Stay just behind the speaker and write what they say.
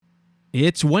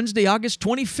It's Wednesday, August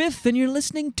 25th, and you're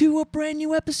listening to a brand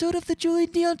new episode of The Julian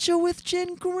Dion Show with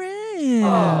Jen Grant.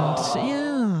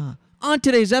 Yeah. On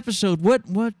today's episode, what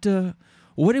did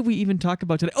we even talk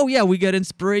about today? Oh, yeah, we got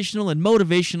inspirational and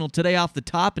motivational today off the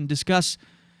top and discuss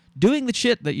doing the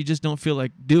shit that you just don't feel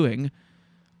like doing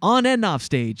on and off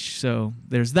stage. So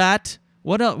there's that.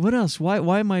 What else?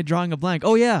 Why am I drawing a blank?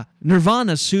 Oh, yeah.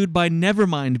 Nirvana sued by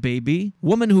Nevermind, baby.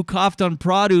 Woman who coughed on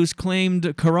produce claimed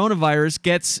coronavirus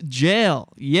gets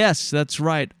jail. Yes, that's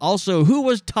right. Also, who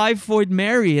was Typhoid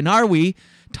Mary, and are we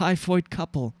typhoid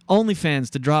couple?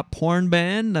 OnlyFans to drop porn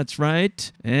ban. That's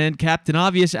right. And Captain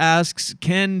Obvious asks,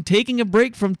 can taking a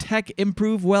break from tech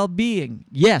improve well-being?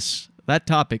 Yes, that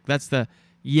topic. That's the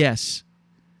yes.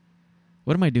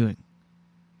 What am I doing?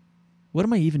 What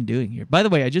am I even doing here? By the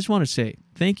way, I just want to say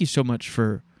thank you so much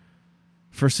for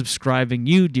subscribing.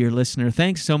 You, dear listener,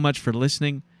 thanks so much for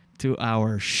listening to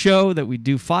our show that we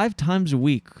do 5 times a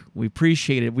week. We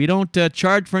appreciate it. We don't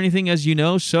charge for anything, as you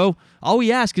know, so all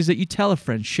we ask is that you tell a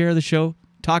friend, share the show,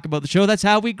 talk about the show. That's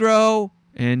how we grow.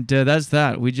 And that's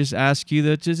that. We just ask you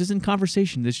that just in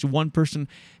conversation. There's one person,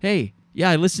 hey, yeah,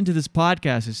 I listened to this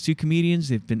podcast. It's 2 comedians.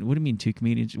 They've been, what do you mean 2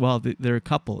 comedians? Well, they're a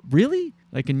couple. Really?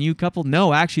 Like a new couple?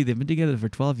 No, actually, they've been together for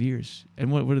 12 years. And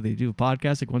what do they do? A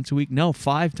podcast like once a week? No,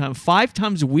 5 times. 5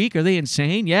 times a week? Are they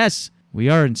insane? Yes, we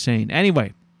are insane.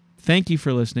 Anyway, thank you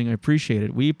for listening. I appreciate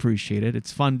it. We appreciate it.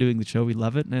 It's fun doing the show. We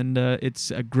love it. And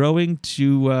it's growing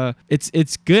to,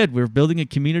 it's good. We're building a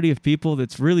community of people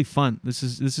that's really fun. This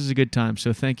is a good time.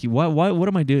 So thank you. What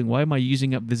am I doing? Why am I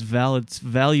using up this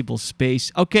valuable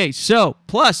space? Okay, so,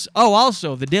 plus,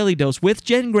 also, the Daily Dose with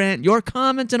Jen Grant, your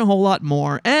comments, and a whole lot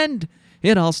more. And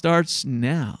it all starts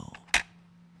now.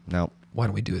 No. Why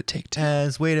don't we do a take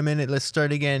 2? Wait a minute. Let's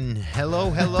start again. Hello.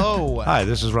 Hi,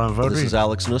 this is Ron Vodry. This is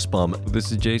Alex Nussbaum.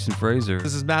 This is Jason Fraser.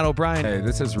 This is Matt O'Brien. Hey,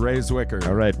 this is Ray Zwicker.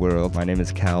 All right, world. My name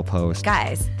is Cal Post.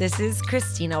 Guys, this is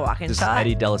Christina Walkinshaw. This is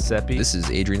Eddie Delaseppe. This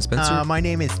is Adrian Spencer. My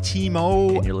name is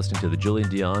Timo. And you're listening to the Julian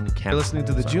Dion You're listening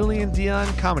to the Julian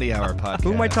Dion Comedy Hour podcast.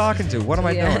 Who am I talking to? What am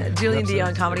I doing? Julian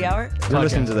Dion Comedy Hour. You're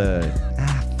listening to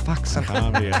the... some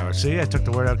comedy hour. See, I took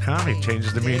the word out comedy.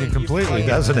 Changes the meaning completely,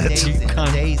 doesn't it?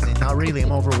 Days and not really.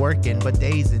 I'm overworking, but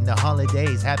days in the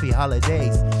holidays. Happy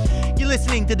holidays. You're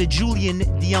listening to the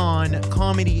Julian Dion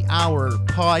Comedy Hour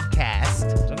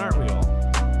podcast. And aren't we all?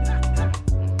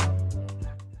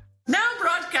 Now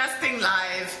broadcasting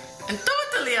live and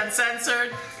totally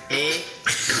uncensored,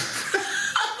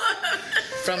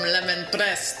 from Lemon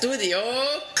Press Studio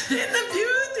in the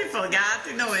beautiful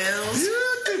Gatineau Hills.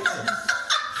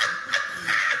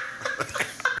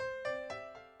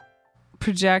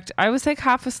 Project. I was like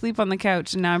half asleep on the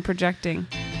couch and now I'm projecting.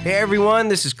 Hey everyone,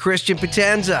 this is Christian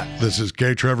Potenza. This is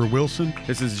Gay Trevor Wilson.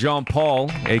 This is John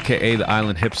Paul, a.k.a. the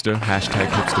Island Hipster,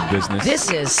 #hipsterbusiness. This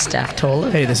is Steph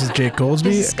Tola. Hey, this is Jake Goldsby.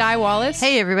 This is Sky Wallace.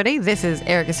 Hey everybody, this is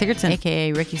Erica Sigurdsson,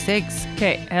 aka Ricky Siggs.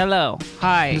 Okay, hello.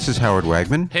 Hi. This is Howard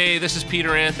Wagman. Hey, this is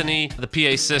Peter Anthony, the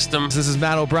PA system. This is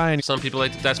Matt O'Brien. Some people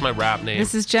that's my rap name.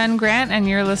 This is Jen Grant and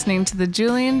you're listening to the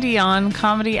Julian Dion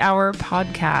Comedy Hour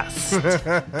podcast.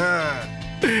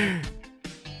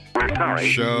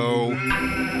 Show.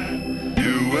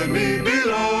 You and me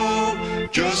belong,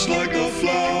 just like the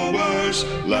flowers,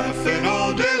 laughing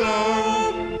all day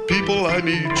long. People, I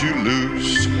need you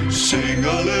loose. Sing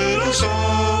a little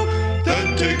song,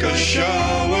 then take a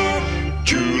shower.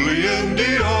 Julian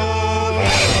Dion.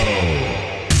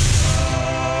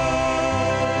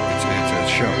 It's a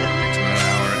show. It's not an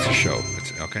hour, it's a show.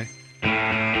 It's okay.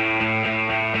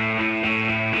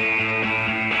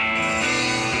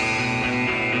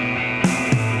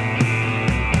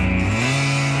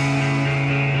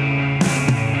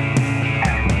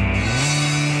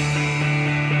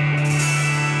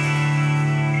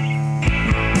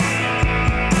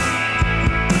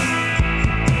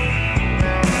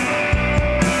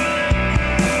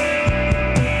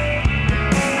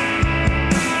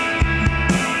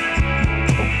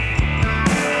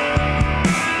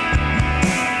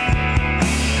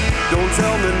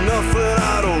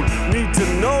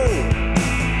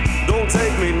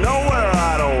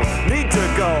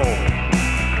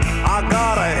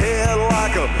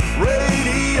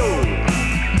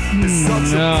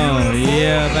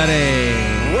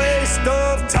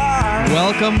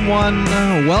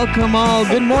 Welcome all.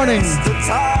 Good morning.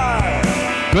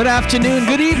 Good afternoon.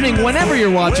 Good evening. Whenever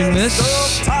you're watching this,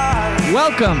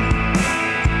 welcome.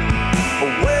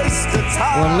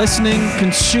 Or listening,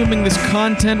 consuming this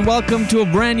content. Welcome to a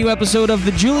brand new episode of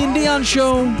the Julian Dion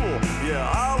Show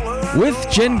with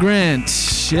Jen Grant.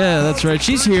 Yeah, that's right.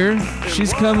 She's here.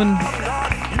 She's coming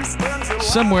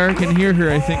somewhere. Can hear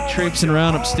her, I think, traipsing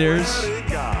around upstairs.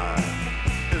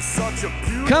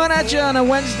 Coming at you on a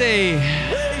Wednesday,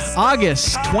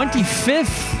 August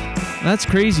 25th. That's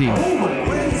crazy.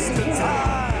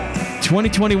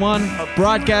 2021,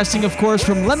 broadcasting, of course,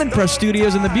 from Lemon Press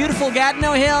Studios in the beautiful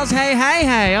Gatineau Hills. Hey, hey,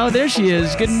 hey. Oh, there she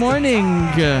is. Good morning.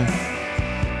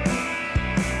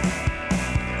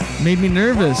 Made me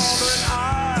nervous.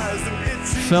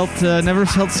 Never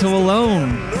felt so alone.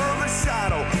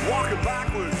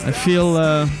 I feel,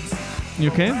 you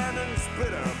okay?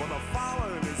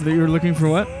 That you were looking for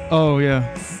what? Oh,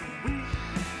 yeah.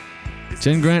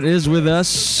 Jen Grant is with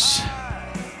us.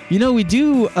 You know, we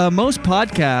do, most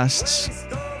podcasts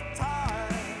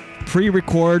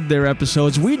pre-record their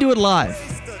episodes. We do it live.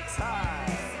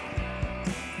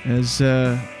 As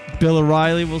Bill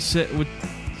O'Reilly once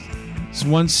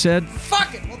said,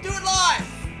 "Fuck it, we'll do it live."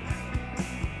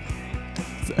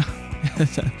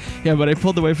 Yeah, but I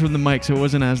pulled away from the mic so it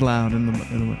wasn't as loud.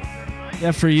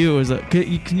 Yeah, for you. Is that,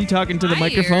 can you talk into the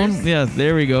microphone? Ears. Yeah,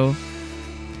 there we go.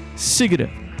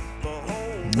 Sigida.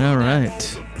 All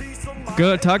right.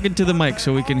 Go talk into the mic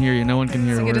so we can hear you. No one can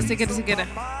hear a word. Sigida.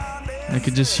 I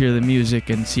could just hear the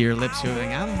music and see your lips moving.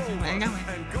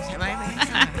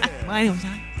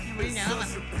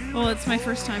 Well, it's my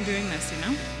first time doing this, you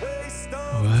know?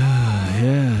 Wow,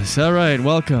 yes. All right,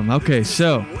 welcome. Okay,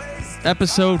 so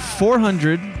episode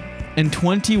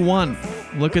 421.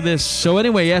 Look at this. So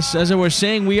anyway, yes, as I was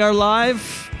saying, we are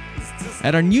live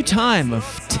at our new time of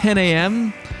 10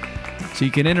 a.m., so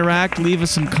you can interact, leave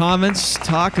us some comments,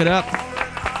 talk it up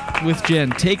with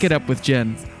Jen. Take it up with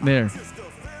Jen. There.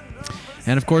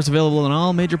 And, of course, available on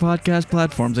all major podcast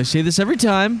platforms. I say this every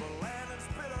time,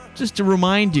 just to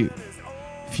remind you.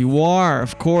 If you are,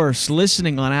 of course,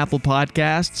 listening on Apple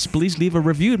Podcasts, please leave a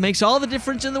review. It makes all the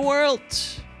difference in the world.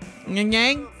 You're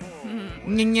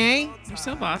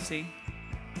so bossy.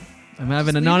 I'm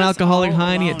having a non-alcoholic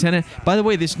hiney at 10 a.m. By the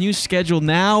way, this new schedule,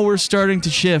 now we're starting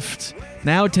to shift.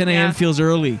 Now 10 a.m. feels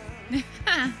early.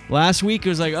 Last week it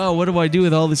was like, oh, what do I do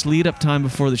with all this lead-up time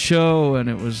before the show? And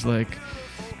it was like,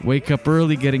 wake up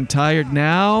early, getting tired.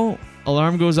 Now,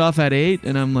 alarm goes off at 8,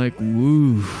 and I'm like,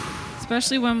 woo.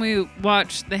 Especially when we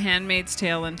watch The Handmaid's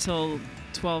Tale until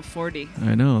 12:40.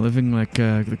 I know, living like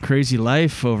the crazy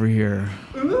life over here.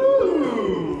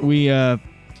 Ooh.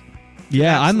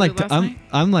 I'm like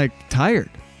tired.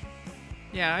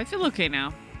 Yeah, I feel okay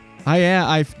now.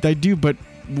 I do, but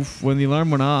when the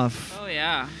alarm went off. Oh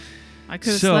yeah, I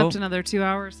could have slept another 2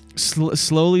 hours.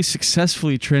 Slowly,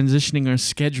 successfully transitioning our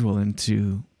schedule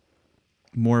into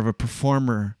more of a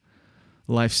performer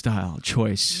lifestyle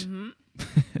choice. Mm-hmm.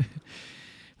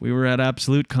 We were at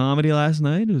Absolute Comedy last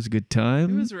night. It was a good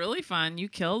time. It was really fun. You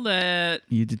killed it.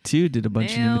 You did too. Did a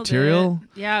bunch of new material.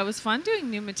 Yeah, it was fun doing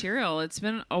new material. It's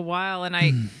been a while, and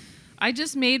I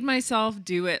just made myself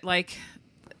do it. Like,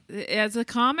 as a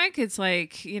comic, it's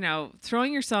like, you know,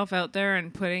 throwing yourself out there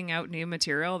and putting out new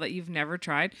material that you've never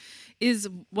tried is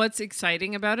what's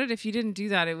exciting about it. If you didn't do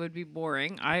that, it would be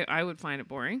boring. I would find it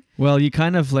boring. Well, you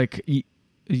kind of like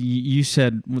you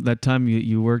said that time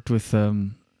you worked with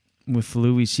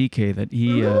Louis C.K. that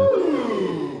he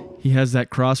has that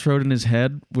crossroad in his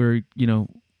head where, you know,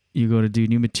 you go to do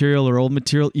new material or old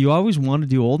material. You always want to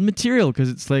do old material because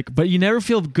it's like, but you never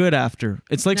feel good after.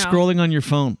 It's like scrolling on your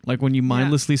phone. Like when you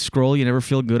mindlessly scroll, you never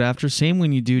feel good after. Same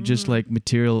when you do just like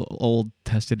material, old,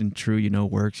 tested and true, you know,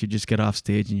 works. You just get off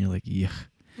stage and you're like, yuck.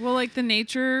 Well, like the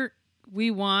nature,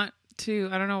 we want to,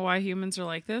 I don't know why humans are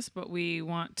like this, but we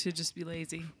want to just be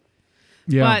lazy.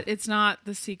 Yeah. But it's not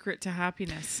the secret to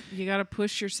happiness. You got to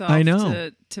push yourself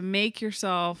to make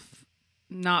yourself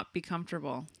not be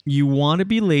comfortable. You want to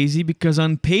be lazy because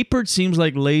on paper it seems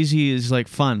like lazy is like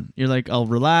fun. You're like, I'll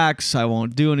relax, I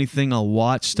won't do anything, I'll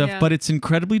watch stuff, but it's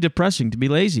incredibly depressing to be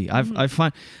lazy. I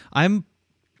find I'm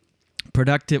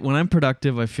productive. When I'm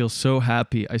productive, I feel so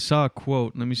happy. I saw a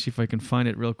quote. Let me see if I can find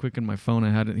it real quick in my phone. I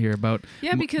had it here about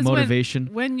because motivation.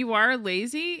 When you are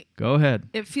lazy, go ahead.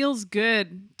 It feels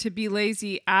good to be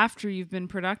lazy after you've been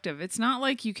productive. It's not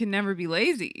like you can never be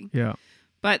lazy. Yeah.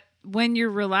 But when you're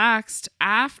relaxed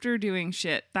after doing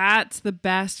shit, that's the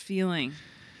best feeling.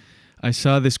 I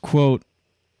saw this quote,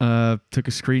 took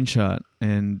a screenshot,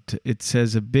 and it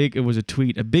says it was a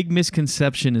tweet. A big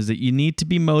misconception is that you need to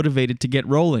be motivated to get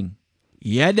rolling.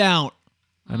 You don't.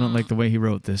 I don't like the way he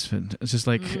wrote this. It's just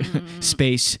like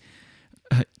space.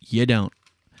 You don't.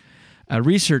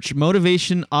 Research,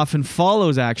 motivation often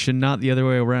follows action, not the other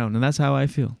way around. And that's how I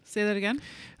feel. Say that again.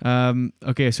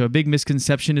 Okay, so a big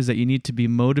misconception is that you need to be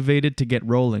motivated to get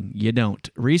rolling. You don't.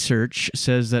 Research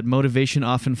says that motivation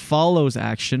often follows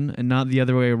action and not the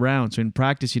other way around. So in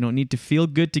practice, you don't need to feel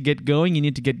good to get going. You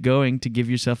need to get going to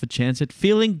give yourself a chance at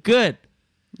feeling good.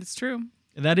 It's true.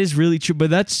 That is really true. But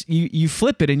that's you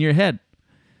flip it in your head.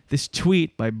 This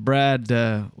tweet by Brad,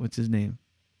 what's his name?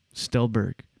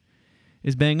 Stelberg,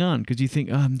 is bang on because you think,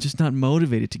 oh, I'm just not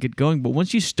motivated to get going. But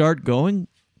once you start going,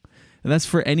 and that's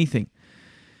for anything.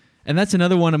 And that's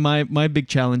another one of my big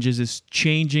challenges is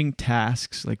changing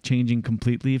tasks, like changing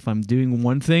completely. If I'm doing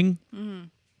one thing,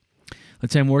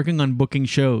 let's say I'm working on booking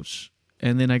shows,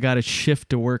 and then I got to shift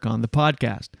to work on the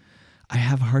podcast. I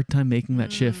have a hard time making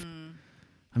that shift.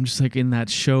 I'm just like in that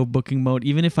show booking mode.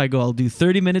 Even if I go, I'll do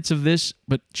 30 minutes of this,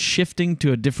 but shifting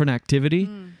to a different activity,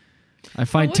 I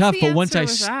find tough. But once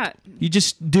you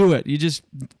just do it. You just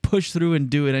push through and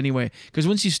do it anyway. Because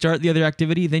once you start the other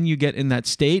activity, then you get in that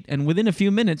state, and within a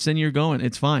few minutes, then you're going.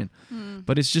 It's fine.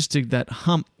 But it's just that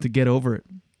hump to get over it.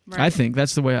 Right. I think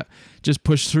that's the way I just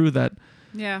push through that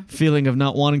feeling of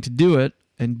not wanting to do it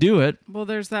and do it. Well,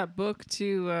 there's that book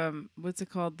too. What's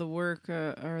it called? The Work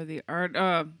or the Art?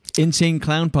 Insane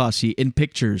Clown Posse in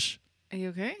Pictures. Are you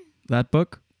okay? That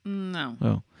book? No.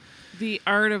 Oh. The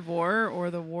Art of War or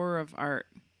the War of Art?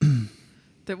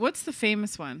 What's the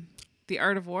famous one? The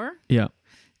Art of War? Yeah.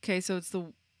 Okay, so it's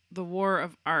the War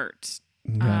of Art.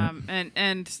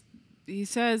 And he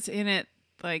says in it,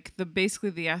 like basically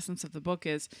the essence of the book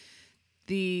is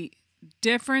the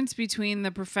difference between the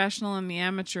professional and the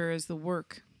amateur is the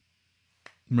work.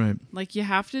 Right. Like you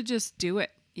have to just do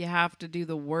it. You have to do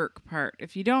the work part.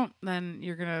 If you don't, then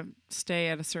you're going to stay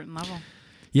at a certain level.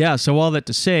 Yeah, so all that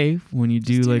to say, when you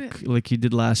do like you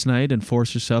did last night and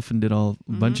force yourself and did a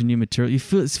bunch of new material, it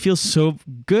feels so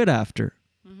good after.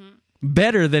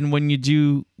 Better than when you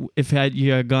do if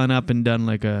you had gone up and done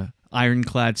like a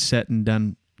ironclad set and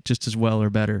done just as well or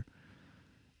better.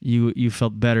 You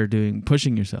felt better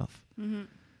pushing yourself.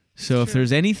 So if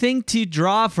there's anything to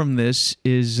draw from this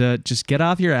is just get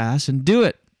off your ass and do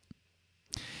it.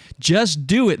 Just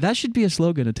do it. That should be a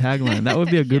slogan, a tagline. That would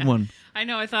be a good one. I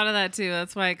know. I thought of that too.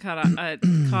 That's why I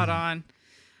caught on.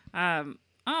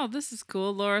 Oh, this is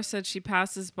cool. Laura said she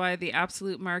passes by the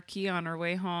Absolute Marquee on her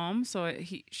way home, so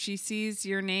she sees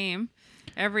your name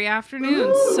every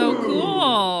afternoon. So cool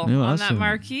on that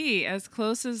marquee. As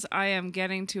close as I am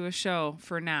getting to a show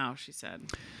for now, she said.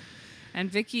 And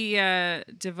Vicky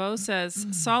DeVoe says,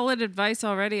 solid advice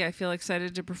already. I feel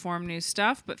excited to perform new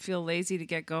stuff, but feel lazy to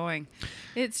get going.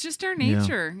 It's just our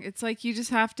nature. Yeah. It's like you just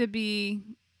have to be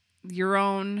your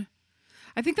own.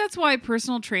 I think that's why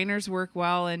personal trainers work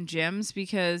well in gyms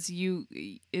because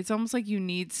it's almost like you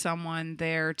need someone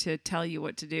there to tell you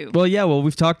what to do. Well,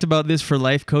 we've talked about this for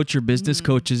life coach or business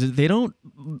coaches. They don't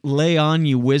lay on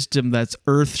you wisdom that's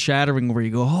earth shattering where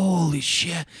you go, holy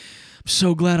shit. I'm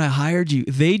so glad I hired you.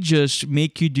 They just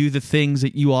make you do the things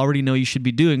that you already know you should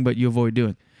be doing, but you avoid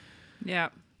doing. Yeah.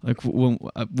 Like when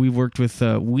we worked with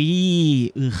I'm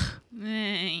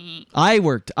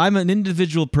an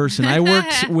individual person. I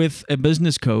worked with a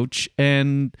business coach,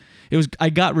 and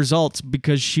I got results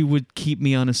because she would keep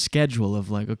me on a schedule of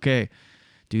like, okay,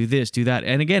 do this, do that.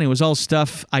 And again, it was all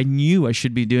stuff I knew I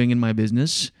should be doing in my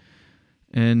business.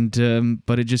 And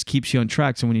but it just keeps you on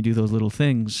track. So when you do those little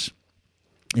things,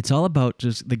 it's all about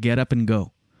just the get up and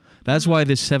go. That's why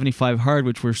this 75 hard,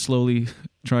 which we're slowly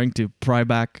trying to pry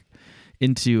back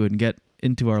into and get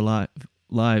into our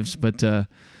lives, but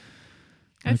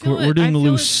we're doing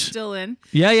loose. It's still in.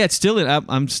 Yeah, it's still in.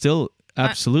 I'm still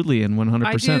absolutely in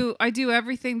 100%. I do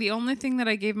everything. The only thing that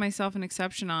I gave myself an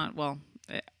exception on, well,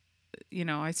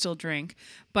 I still drink,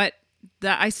 but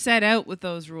that I set out with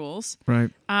those rules.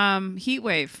 Right. Heat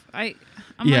wave.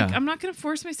 I'm like, I'm not going to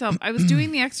force myself. I was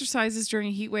doing the exercises during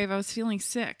a heat wave. I was feeling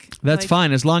sick. That's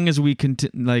fine as long as we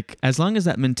as long as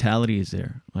that mentality is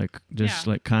there, like just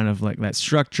like kind of like that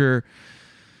structure.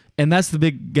 And that's the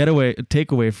big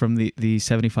takeaway from the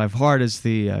 75 hard is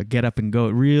the get up and go.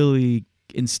 It really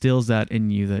instills that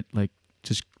in you, that like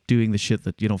just doing the shit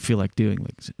that you don't feel like doing,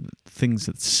 like things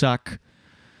that suck.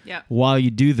 Yeah. While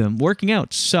you do them, working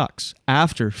out sucks.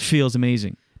 After feels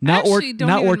amazing. Not working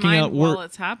out while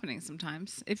it's happening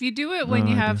sometimes. If you do it when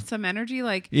you have some energy,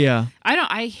 like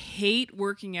I hate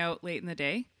working out late in the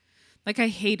day. Like I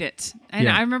hate it. And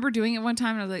I remember doing it one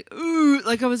time and I was like, ooh,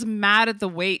 like I was mad at the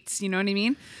weights, you know what I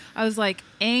mean? I was like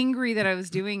angry that I was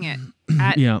doing it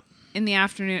in the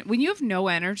afternoon. When you have no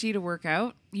energy to work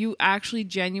out, you actually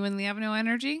genuinely have no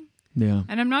energy. Yeah.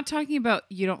 And I'm not talking about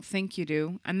you don't think you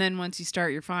do, and then once you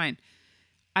start, you're fine.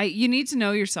 You need to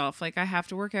know yourself. Like, I have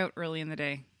to work out early in the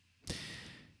day.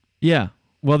 Yeah.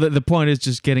 Well, the point is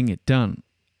just getting it done.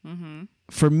 Mm-hmm.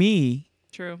 For me...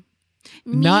 True.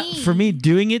 For me,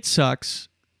 doing it sucks.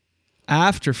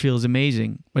 After feels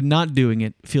amazing, but not doing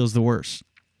it feels the worst.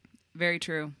 Very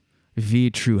true.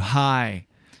 Very true. Hi,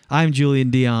 I'm Julian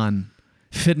Dion.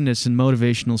 fitness and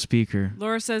motivational speaker.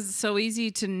 Laura says it's so easy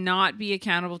to not be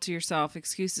accountable to yourself.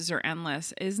 Excuses are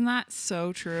endless. Isn't that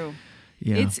so true?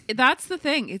 Yeah. That's the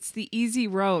thing. It's the easy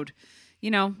road.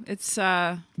 It's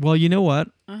Well, you know what?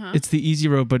 It's the easy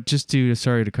road, but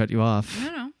sorry to cut you off.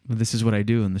 No. But this is what I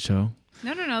do in the show.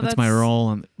 No. That's my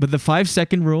role. But the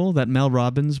 5-second rule, that Mel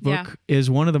Robbins book, is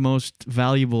one of the most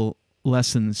valuable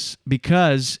lessons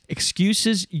because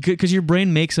excuses, because your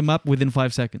brain makes them up within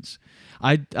 5 seconds.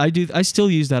 I still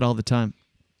use that all the time.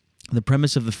 The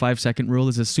premise of the 5-second rule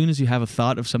is as soon as you have a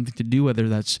thought of something to do, whether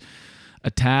that's a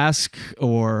task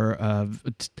or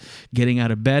getting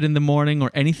out of bed in the morning or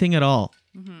anything at all,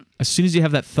 as soon as you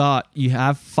have that thought, you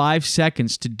have 5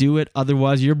 seconds to do it.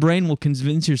 Otherwise, your brain will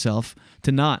convince yourself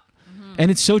to not. And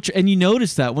it's so and you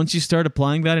notice that once you start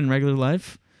applying that in regular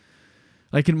life,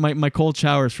 like in my cold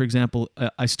showers, for example,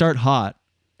 I start hot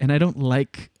and I don't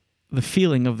like the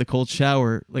feeling of the cold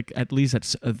shower, like at least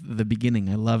at the beginning.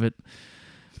 I love it.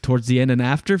 Towards the end and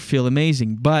after, feel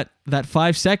amazing. But that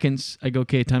 5 seconds, I go,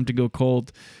 okay, time to go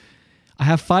cold. I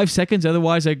have 5 seconds.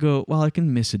 Otherwise, I go, well, I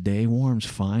can miss a day. Warm's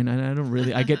fine. I don't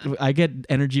really. I get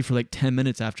energy for like 10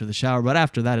 minutes after the shower, but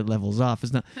after that, it levels off.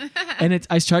 It's not, and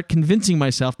I start convincing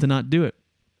myself to not do it.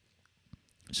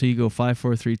 So you go 5,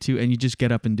 4, 3, 2, and you just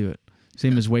get up and do it.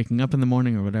 Same as waking up in the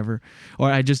morning or whatever.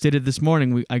 Or I just did it this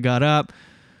morning. I got up,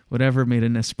 whatever, made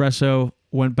an espresso,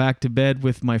 went back to bed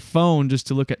with my phone just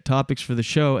to look at topics for the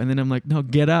show, and then I'm like, no,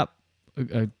 get up.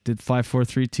 I did 5, 4,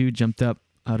 3, 2, jumped up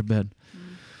out of bed.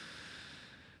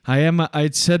 I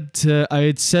had said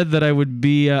that I would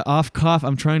be off coffee.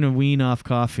 I'm trying to wean off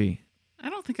coffee. I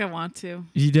don't think I want to.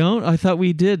 You don't? I thought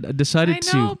we did. I decided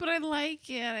to. I know, but I like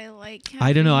it. I like caffeine.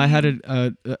 I don't know. I had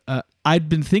I'd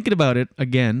been thinking about it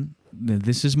again.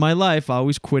 This is my life.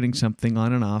 Always quitting something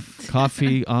on and off.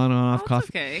 Coffee on and off.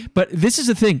 Coffee. Okay. But this is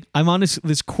the thing. I'm on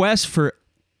this quest for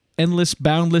endless,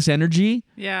 boundless energy.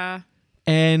 Yeah.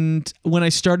 And when I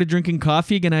started drinking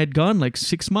coffee again, I had gone like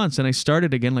 6 months, and I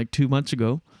started again like 2 months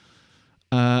ago.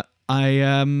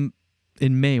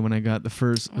 In May when I got the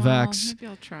first vax. Maybe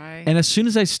I'll try. And as soon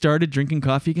as I started drinking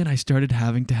coffee again, I started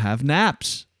having to have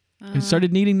naps. I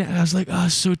started needing naps. I was like, oh,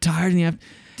 so tired. And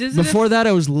before that,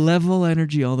 I was level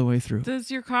energy all the way through.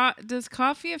 Does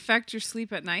coffee affect your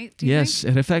sleep at night? Yes,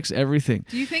 it affects everything.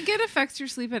 Do you think it affects your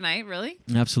sleep at night? Really?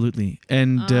 Absolutely.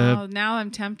 And now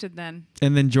I'm tempted then.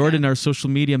 And then Jordan, our social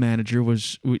media manager,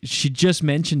 she just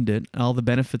mentioned it, all the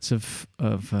benefits of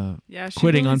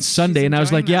quitting on Sunday, and I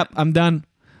was like, "Yep, I'm done.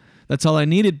 That's all I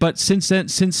needed." But since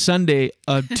Sunday,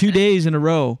 2 days in a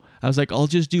row, I was like, "I'll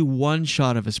just do 1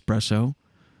 shot of espresso."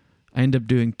 I end up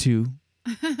doing 2.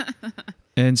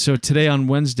 And so today on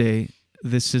Wednesday,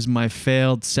 this is my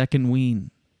failed second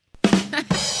wean.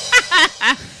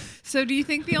 So do you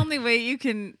think the only way you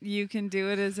can do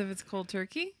it is if it's cold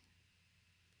turkey?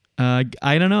 I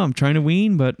don't know. I'm trying to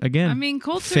wean, but again, I mean,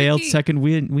 cold failed turkey, second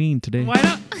wean today.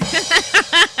 Why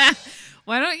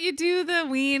don't you do the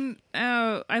wean?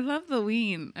 Oh, I love the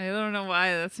wean. I don't know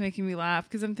why that's making me laugh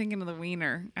because I'm thinking of the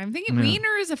wiener. I'm thinking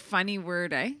wiener is a funny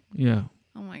word, eh? Yeah.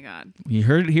 Oh my God. You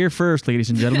heard it here first, ladies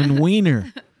and gentlemen.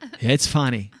 Wiener. It's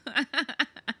funny.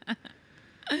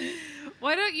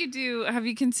 Why don't you have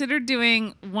you considered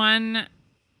doing 1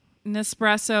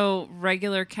 Nespresso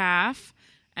regular calf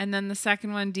and then the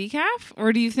second one decaf?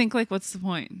 Or do you think what's the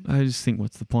point? I just think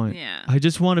what's the point? Yeah. I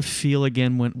just want to feel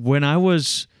again when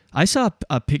I saw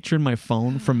a picture in my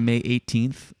phone from May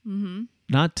 18th. Mm-hmm.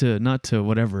 Not to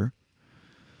whatever.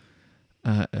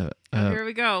 Here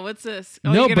we go. What's this?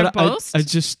 Oh, no, you're gonna but post? I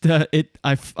just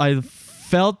I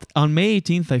felt on May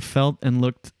 18th. I felt and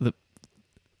looked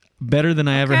better than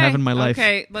I ever have in my life.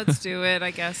 Okay, let's do it.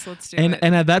 I guess let's do it.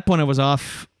 And at that point, I was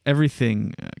off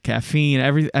everything, caffeine,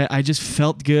 everything. I just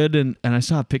felt good, and I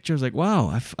saw a picture. I was like,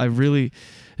 wow, I really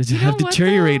have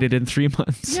deteriorated in 3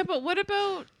 months. Yeah, but what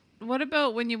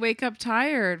about when you wake up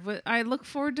tired? I look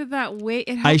forward to that.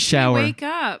 It helps shower. me wake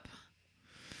up.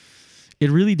 It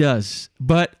really does.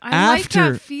 But I after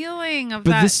like that feeling of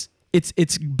but that.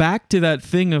 It's back to that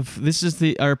thing of this is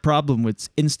our problem with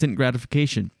instant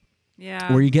gratification.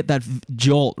 Yeah. Where you get that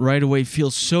jolt right away,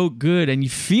 feels so good, and you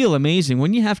feel amazing.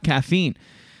 When you have caffeine,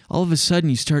 all of a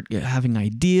sudden you start having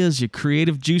ideas, your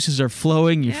creative juices are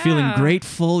flowing, you're feeling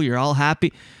grateful, you're all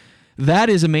happy. That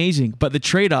is amazing. But the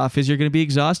trade-off is you're going to be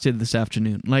exhausted this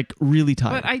afternoon, like really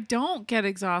tired. But I don't get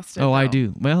exhausted. Oh, I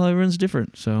do. Well, everyone's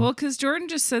different. So. Well, because Jordan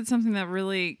just said something that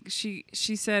really, she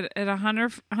said at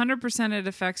 100% it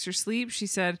affects your sleep. She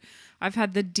said, I've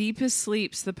had the deepest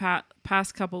sleeps the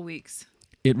past couple weeks.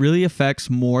 It really affects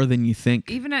more than you think.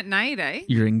 Even at night, eh?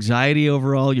 Your anxiety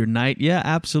overall, your night. Yeah,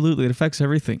 absolutely. It affects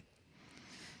everything.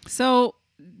 So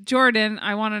Jordan,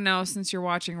 I want to know, since you're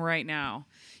watching right now,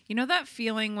 you know that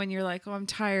feeling when you're like, oh, I'm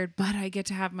tired, but I get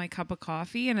to have my cup of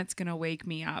coffee and it's going to wake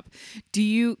me up. Do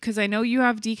you, because I know you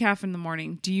have decaf in the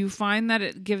morning, do you find that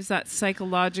it gives that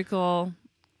psychological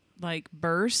like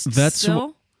burst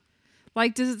still?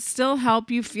 Like, does it still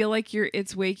help you feel like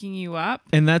it's waking you up?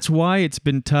 And that's why it's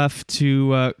been tough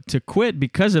to quit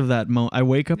because of that. I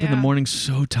wake up in the morning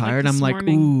so tired. I'm like,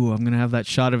 ooh, I'm gonna have that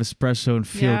shot of espresso and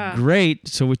feel great.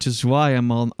 So, which is why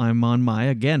I'm on my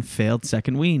again failed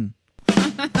second wean.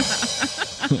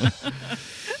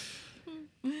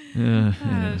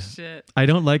 Shit. I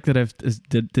don't like that I've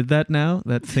did that now.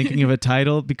 That thinking of a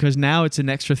title, because now it's an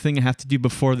extra thing I have to do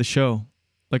before the show.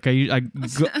 Like I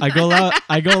go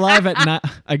live at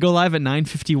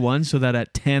 9:51, so that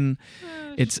at 10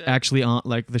 it's actually on,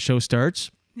 like the show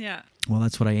starts. Yeah. Well,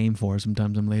 that's what I aim for.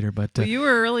 Sometimes I'm later, but well, you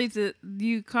were early to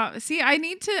see. I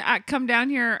need to come down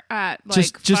here at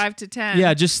like 5 to 10.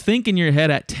 Yeah, just think in your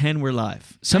head at 10 we're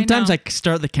live. Sometimes I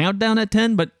start the countdown at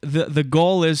 10, but the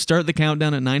goal is start the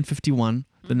countdown at 9:51,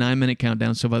 the 9-minute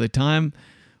countdown. So by the time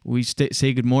we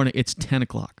say good morning, it's 10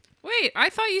 o'clock. Wait, I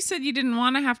thought you said you didn't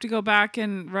want to have to go back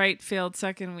and write failed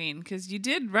second wean, because you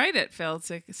did write it failed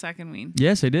second wean.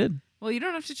 Yes, I did. Well, you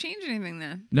don't have to change anything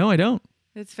then. No, I don't.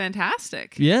 It's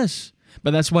fantastic. Yes,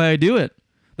 but that's why I do it.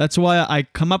 That's why I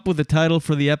come up with a title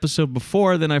for the episode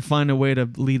before, then I find a way to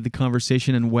lead the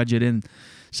conversation and wedge it in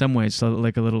some way. So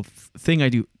like a little thing I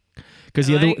do. Because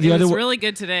it was really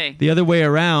good today. The other way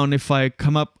around, if I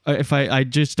come up, if I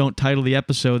just don't title the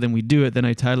episode, then we do it, then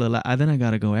I title it, then I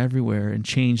got to go everywhere and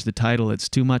change the title. It's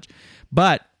too much.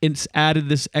 But it's added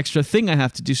this extra thing I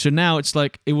have to do. So now it's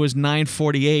like, it was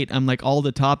 9:48. I'm like, all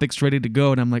the topics ready to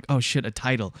go. And I'm like, oh shit, a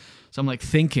title. So I'm like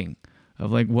thinking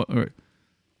of like what.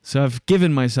 So I've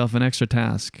given myself an extra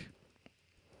task.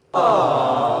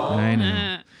 Aww. I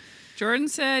know. Jordan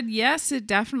said, yes, it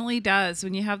definitely does.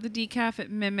 When you have the decaf, it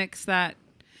mimics that.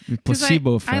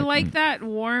 Placebo effect. I like that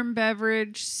warm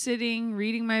beverage, sitting,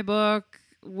 reading my book,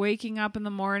 waking up in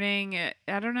the morning.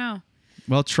 I don't know.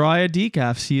 Well, try a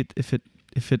decaf. See if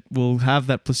it will have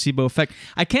that placebo effect.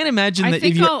 I can't imagine that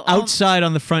if you're outside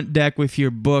on the front deck with your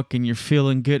book and you're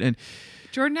feeling good. And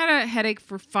Jordan had a headache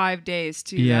for 5 days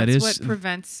too. Yeah, that's what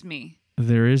prevents me.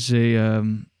 There is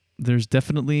there's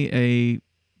definitely a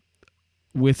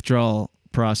withdrawal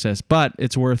process, but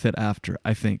it's worth it after,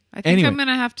 I think. I think I'm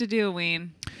gonna have to do a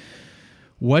wean.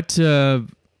 What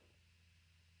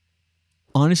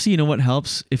honestly, you know what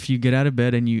helps? If you get out of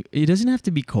bed and it doesn't have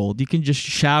to be cold. You can just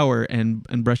shower and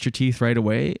brush your teeth right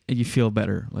away and you feel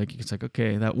better. Like it's like,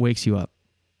 okay, that wakes you up.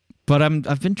 But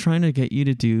I've been trying to get you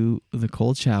to do the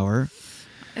cold shower.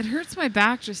 It hurts my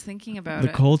back just thinking about it.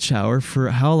 The cold shower for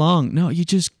how long? No, you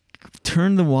just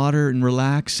turn the water and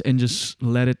relax and just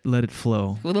let it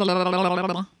flow. Come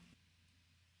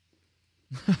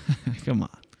on.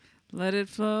 Let it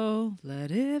flow.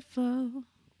 Let it flow.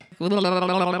 All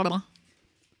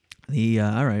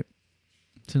right.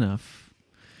 It's enough.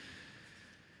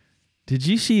 Did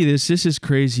you see this? This is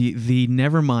crazy. The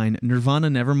Nevermind, Nirvana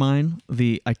Nevermind,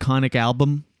 the iconic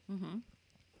album. Mm-hmm.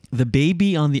 The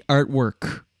baby on the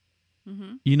artwork.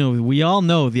 Mm-hmm. You know, we all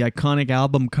know the iconic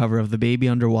album cover of the baby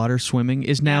underwater swimming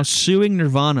is now suing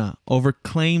Nirvana over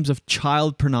claims of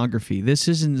child pornography. This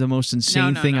isn't the most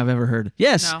insane thing I've ever heard.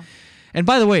 Yes. No. And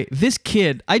by the way, this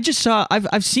kid, I just saw,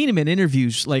 I've seen him in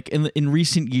interviews like in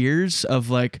recent years of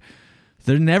like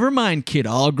the Nevermind kid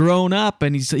all grown up,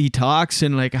 and he talks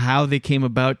and like how they came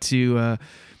about to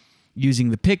using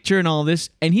the picture and all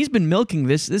this, and he's been milking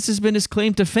this. This has been his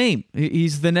claim to fame.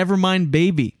 He's the Nevermind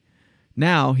baby.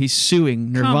 Now he's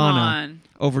suing Nirvana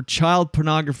over child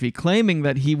pornography, claiming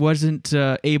that he wasn't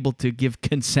able to give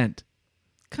consent.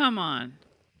 Come on.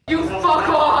 You fuck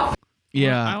off!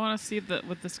 Yeah. I want to see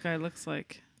what this guy looks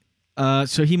like.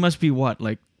 So he must be what,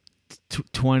 like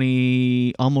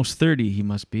 20, almost 30 he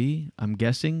must be, I'm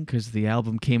guessing, because the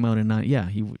album came out in,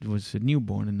 he was a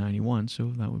newborn in 91,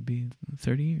 so that would be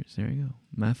 30 years. There you go.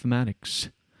 Mathematics.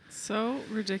 So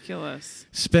ridiculous.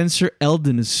 Spencer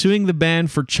Eldon is suing the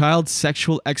band for child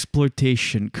sexual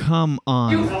exploitation. Come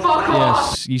on. You fuck off!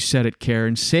 Yes, you said it,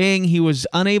 Karen. Saying he was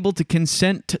unable to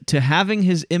consent to having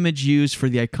his image used for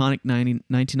the iconic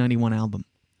 1991 album.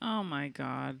 Oh my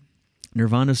God.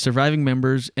 Nirvana's surviving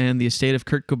members and the estate of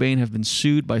Kurt Cobain have been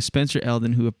sued by Spencer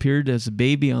Eldon, who appeared as a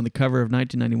baby on the cover of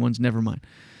 1991's Nevermind.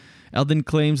 Eldon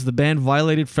claims the band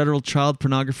violated federal child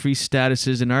pornography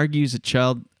statuses and argues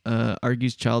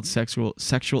child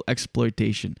sexual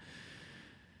exploitation.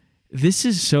 This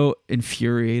is so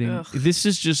infuriating. Ugh. This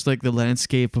is just like the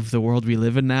landscape of the world we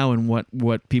live in now, and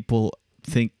what people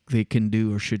think they can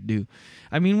do or should do.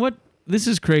 I mean, this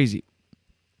is crazy.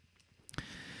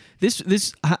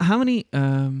 How many?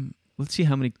 Let's see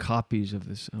how many copies of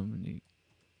this. How many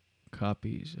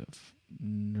copies of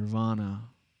Nirvana?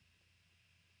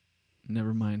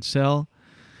 Never mind. Sell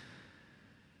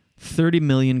 30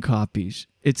 million copies.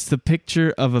 It's the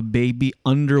picture of a baby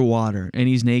underwater, and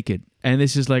he's naked. And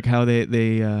this is like how they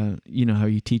you know how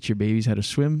you teach your babies how to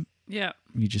swim. Yeah.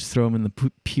 You just throw them in the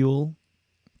pool,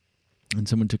 and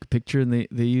someone took a picture, and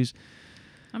they use.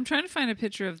 I'm trying to find a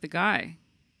picture of the guy.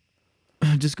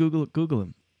 Just Google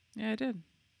him. Yeah, I did.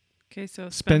 Okay, so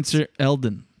Spencer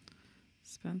Eldon.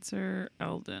 Spencer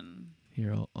Eldon.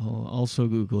 Here, I'll also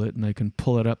Google it, and I can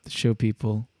pull it up to show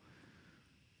people.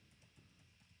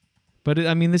 But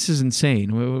I mean, this is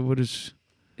insane. What is?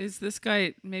 Is this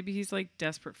guy? Maybe he's like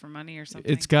desperate for money or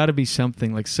something. It's got to be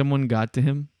something. Like someone got to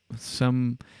him.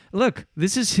 Look.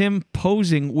 This is him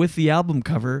posing with the album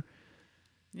cover.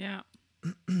 Yeah.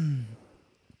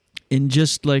 In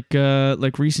just like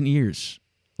recent years.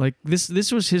 Like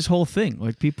this was his whole thing.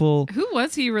 Like people. Who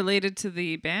was he related to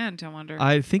the band? I wonder.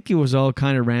 I think it was all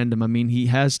kind of random. I mean, he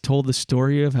has told the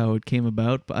story of how it came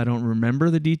about, but I don't remember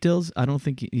the details. I don't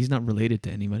think he's not related to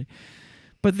anybody.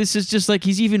 But this is just like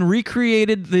he's even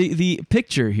recreated the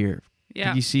picture here.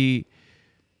 Yeah. You see,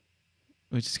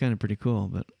 which is kind of pretty cool.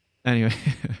 But anyway,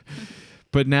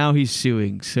 but now he's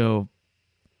suing. So,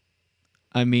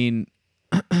 I mean.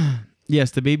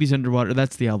 Yes, the baby's underwater.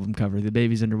 That's the album cover. The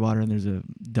baby's underwater, and there's a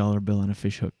dollar bill and a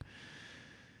fish hook.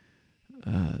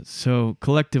 So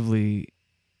collectively,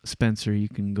 Spencer, you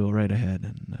can go right ahead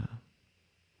and.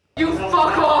 You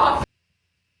fuck off!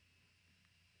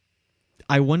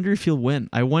 I wonder if he'll win.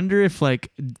 I wonder if,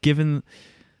 like, given,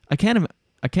 I can't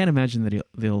imagine that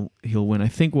he'll win. I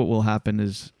think what will happen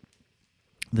is,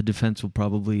 the defense will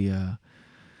probably.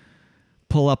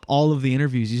 Pull up all of the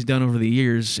interviews he's done over the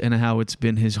years and how it's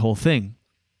been his whole thing.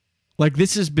 Like,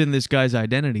 this has been this guy's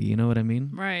identity, you know what I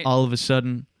mean? Right. All of a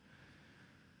sudden,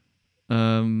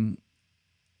 in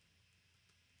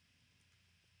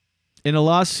a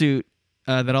lawsuit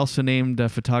that also named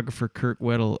photographer Kurt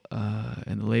Weddle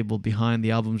and the label behind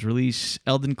the album's release,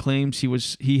 Eldon claims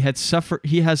he has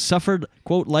suffered,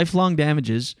 quote, lifelong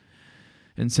damages,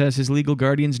 and says his legal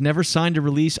guardians never signed a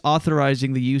release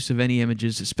authorizing the use of any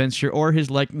images of Spencer or his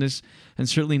likeness, and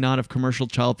certainly not of commercial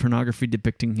child pornography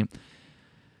depicting him.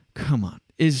 Come on,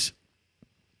 is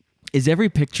every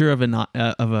picture of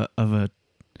a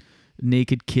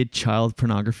naked kid child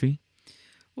pornography?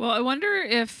 Well, I wonder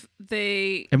if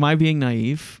they. Am I being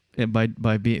naive by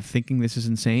thinking this is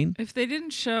insane? If they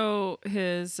didn't show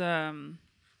his.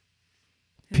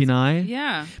 Pinay?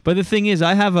 Yeah. But the thing is,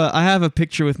 I have a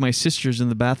picture with my sisters in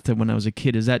the bathtub when I was a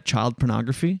kid. Is that child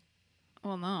pornography?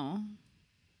 Well, no.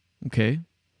 Okay.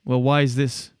 Well, why is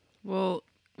this? Well,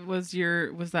 was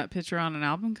that picture on an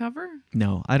album cover?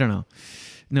 No, I don't know.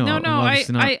 No.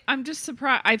 I'm just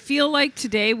surprised. I feel like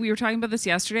today, we were talking about this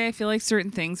yesterday, I feel like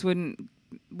certain things wouldn't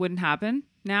happen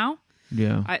now.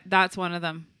 Yeah. That's one of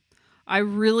them. I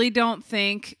really don't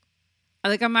think,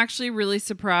 like, I'm actually really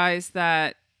surprised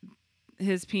that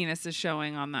his penis is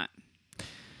showing on that.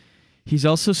 He's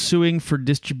also suing for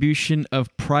distribution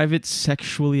of private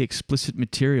sexually explicit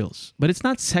materials. But it's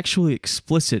not sexually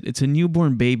explicit. It's a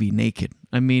newborn baby naked.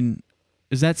 I mean,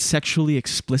 is that sexually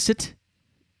explicit?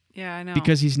 Yeah, I know.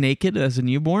 Because he's naked as a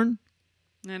newborn?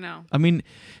 I know. I mean,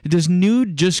 does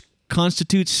nude just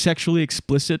constitute sexually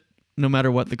explicit no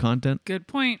matter what the content? Good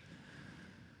point.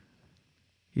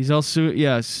 He's also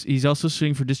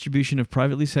suing for distribution of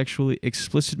privately sexually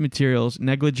explicit materials,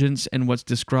 negligence, and what's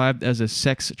described as a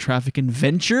sex trafficking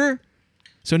venture.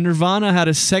 So Nirvana had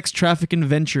a sex trafficking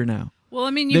venture now. Well,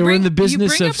 I mean, they were in the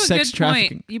business of sex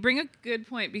trafficking. You bring a good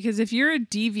point, because if you're a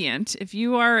deviant, if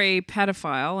you are a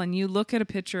pedophile and you look at a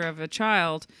picture of a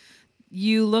child,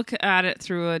 you look at it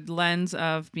through a lens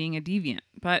of being a deviant.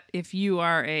 But if you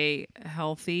are a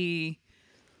healthy,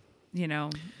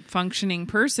 functioning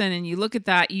person and you look at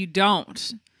that, you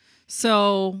don't.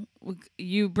 So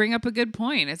you bring up a good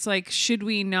point. It's like, should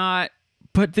we not?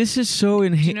 But this is so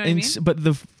you know what I mean?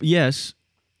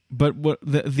 But what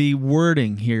the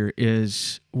wording here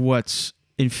is what's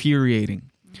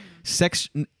infuriating. Sex.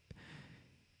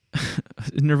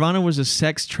 Nirvana was a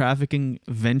sex trafficking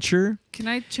venture. Can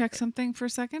I check something for a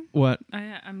second? What?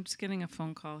 I'm just getting a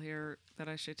phone call here that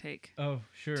I should take. Oh,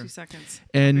 sure. 2 seconds.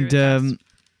 And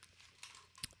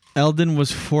Eldon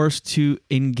was forced to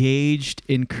engage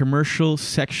in commercial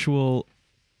sexual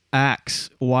acts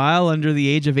while under the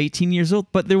age of 18 years old,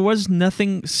 but there was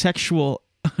nothing sexual,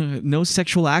 no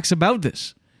sexual acts about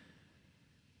this.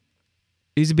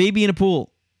 He's a baby in a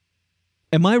pool.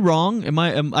 Am I wrong?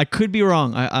 I could be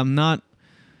wrong. I'm not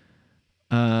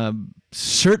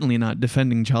certainly not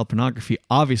defending child pornography.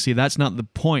 Obviously, that's not the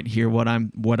point here. What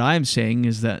I'm saying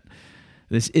is that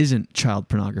this isn't child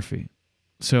pornography.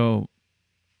 So,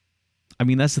 I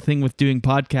mean, that's the thing with doing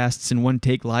podcasts in one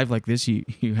take live like this. You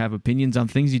have opinions on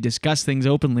things. You discuss things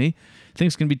openly.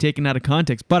 Things can be taken out of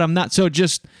context. But I'm not. So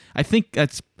just, I think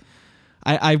that's,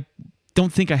 I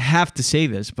don't think I have to say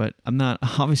this, but I'm not,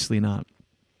 obviously not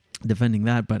defending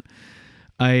that. But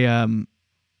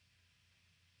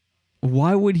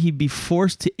why would he be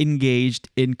forced to engage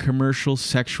in commercial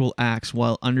sexual acts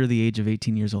while under the age of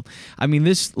 18 years old? I mean,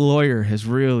 this lawyer has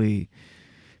really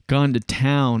gone to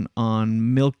town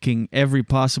on milking every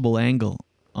possible angle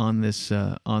on this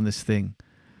thing.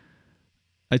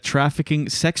 A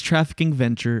sex trafficking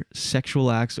venture,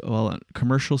 sexual acts,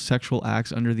 commercial sexual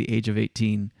acts under the age of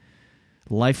 18,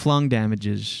 lifelong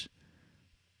damages,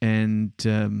 and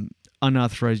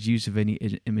unauthorized use of any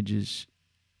images.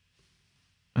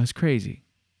 That's crazy.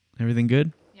 Everything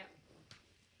good? Yeah.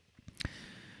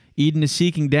 Eden is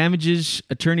seeking damages,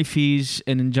 attorney fees,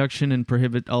 an injunction, and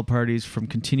prohibit all parties from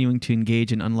continuing to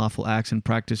engage in unlawful acts and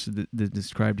practice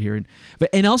described here.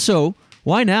 And also,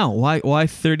 why now? Why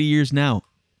 30 years now?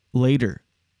 Later?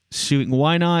 Suing?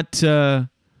 Why not 5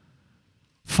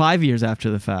 years after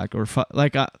the fact? Or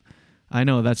I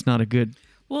know that's not a good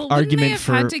argument wouldn't they have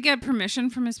had to get permission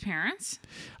from his parents?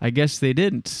 I guess they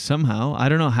didn't somehow. I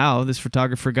don't know how this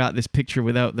photographer got this picture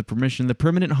without the permission. The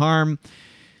permanent harm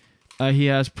he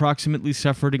has proximately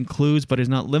suffered includes, but is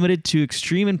not limited to,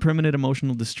 extreme and permanent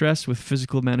emotional distress with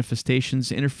physical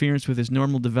manifestations, interference with his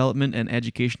normal development and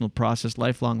educational process,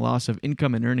 lifelong loss of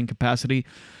income and earning capacity,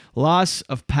 loss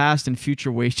of past and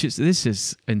future wages. This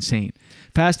is insane.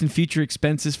 Past and future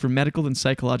expenses for medical and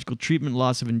psychological treatment,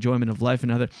 loss of enjoyment of life,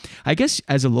 and other. I guess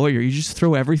as a lawyer, you just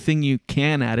throw everything you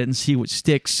can at it and see what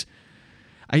sticks.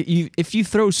 If you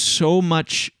throw so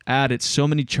much at it, so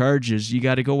many charges, you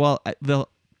got to go, well,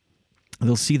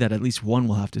 they'll see that at least one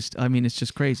will have to. I mean, it's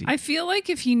just crazy. I feel like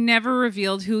if he never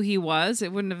revealed who he was,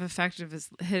 it wouldn't have affected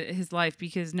his life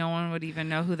because no one would even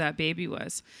know who that baby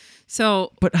was.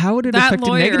 So, but how would it affect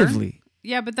him negatively?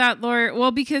 Yeah, but that lawyer,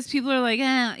 well, because people are like,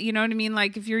 you know what I mean?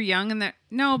 Like if you're young and that,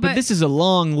 no, but this is a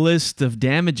long list of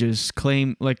damages,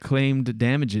 claimed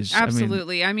damages.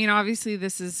 Absolutely. I mean, obviously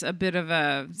this is a bit of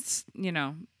a,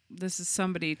 this is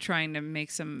somebody trying to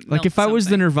make some. Like if I was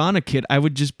the Nirvana kid, I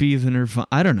would just be the Nirvana.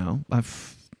 I don't know.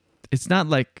 It's not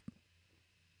like,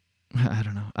 I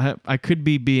don't know. I could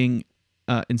be being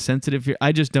insensitive here.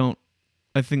 I just don't.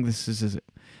 I think this is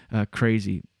a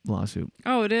crazy lawsuit.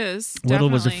 Oh, it is.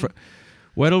 Definitely.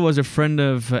 Weddle was a friend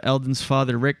of Eldon's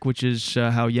father, Rick, which is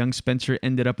how young Spencer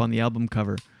ended up on the album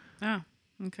cover. Oh,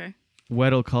 okay.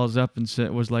 Weddle calls up and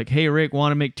was like, "Hey, Rick,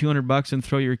 want to make $200 and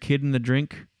throw your kid in the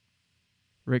drink?"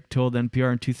 Rick told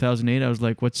NPR in 2008. I was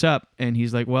like, "What's up?" And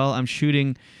he's like, "Well, I'm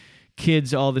shooting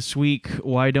kids all this week.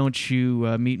 Why don't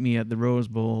you meet me at the Rose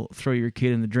Bowl, throw your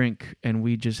kid in the drink?" And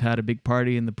we just had a big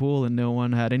party in the pool, and no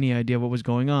one had any idea what was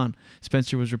going on.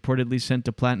 Spencer was reportedly sent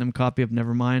a platinum copy of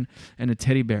Nevermind and a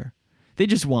teddy bear. They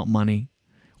just want money.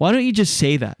 Why don't you just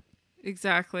say that?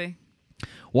 Exactly.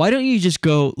 Why don't you just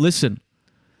go, listen,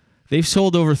 they've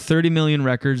sold over 30 million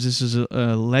records. This is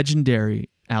a legendary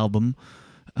album.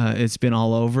 It's been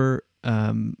all over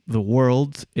the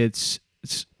world. It's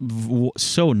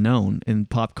so known in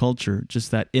pop culture,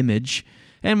 just that image.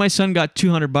 And my son got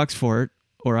 $200 for it,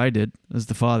 or I did as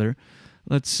the father.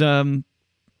 Let's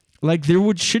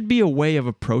should be a way of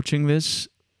approaching this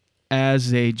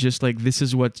as this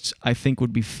is what I think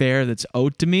would be fair that's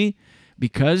owed to me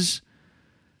because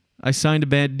I signed a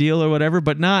bad deal or whatever,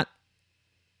 but not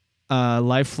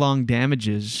lifelong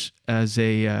damages as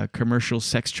a commercial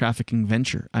sex trafficking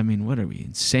venture. I mean, what are we,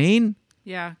 insane?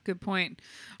 Yeah, good point.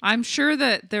 I'm sure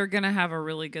that they're going to have a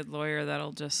really good lawyer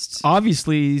that'll just...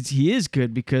 Obviously, he is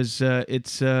good because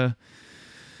it's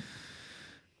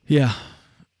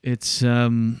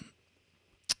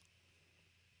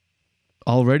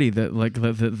already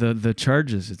the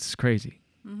charges. It's crazy.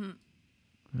 Mm-hmm.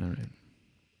 All right.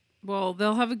 Well,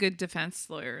 they'll have a good defense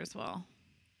lawyer as well.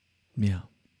 Yeah.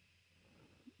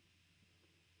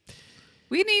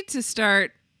 We need to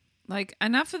start,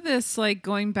 enough of this,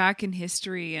 going back in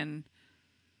history and...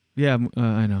 Yeah,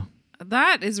 I know.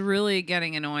 That is really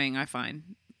getting annoying, I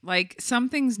find. Some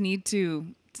things need to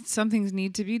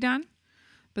be done,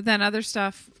 but then other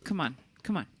stuff, come on.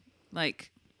 Come on.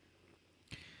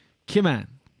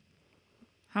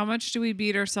 How much do we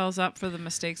beat ourselves up for the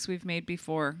mistakes we've made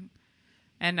before?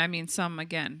 And I mean, some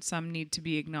need to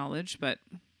be acknowledged, but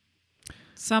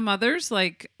some others,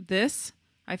 like this,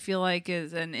 I feel like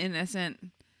is an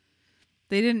innocent.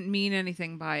 They didn't mean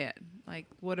anything by it.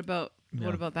 What about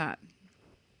that?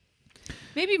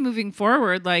 Maybe moving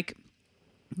forward, like,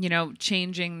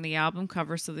 changing the album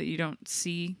cover so that you don't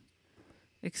see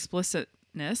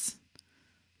explicitness.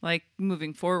 Like,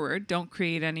 moving forward, don't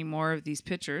create any more of these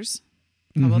pictures.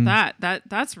 How about that?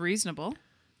 That's reasonable.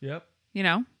 Yep.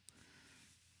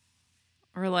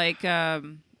 Or like,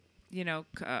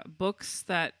 books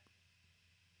that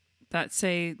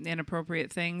say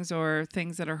inappropriate things or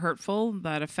things that are hurtful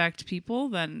that affect people,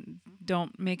 then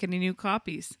don't make any new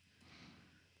copies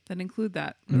that include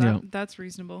that. That's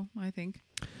reasonable, I think.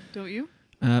 Don't you?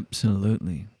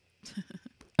 Absolutely.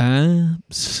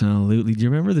 Absolutely. Do you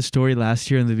remember the story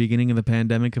last year in the beginning of the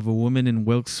pandemic of a woman in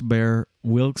Wilkes-Barre?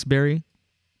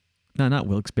 No, not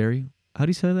Wilkes-Barre. How do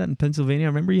you say that in Pennsylvania? I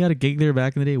remember you had a gig there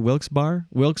back in the day.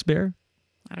 Wilkes-Barre?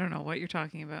 I don't know what you're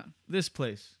talking about. This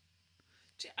place.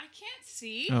 I can't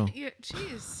see. Oh.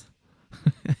 Jeez.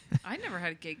 I never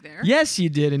had a gig there. Yes, you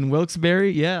did in Wilkes-Barre.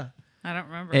 Yeah. I don't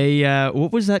remember.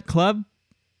 What was that club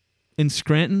in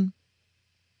Scranton?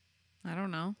 I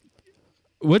don't know.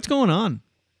 What's going on?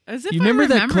 As if you remember I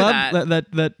remember that club?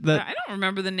 that. That I don't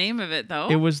remember the name of it though.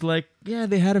 It was like, yeah,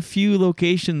 they had a few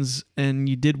locations, and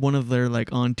you did one of their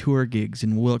like on tour gigs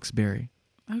in Wilkes-Barre.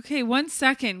 Okay, 1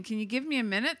 second. Can you give me a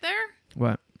minute there?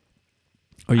 What?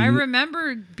 I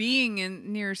remember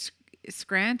being near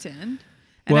Scranton,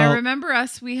 and I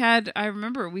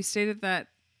remember we stayed at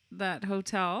that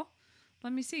hotel.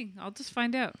 Let me see. I'll just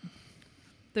find out.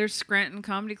 There's Scranton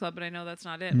Comedy Club, but I know that's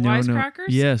not it. Wisecrackers?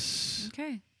 Yes.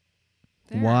 Okay.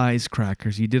 There.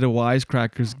 Wisecrackers. You did a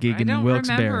Wisecrackers gig in Wilkes-Barre. I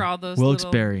don't remember all those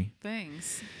little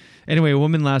things. Anyway, a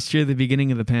woman last year at the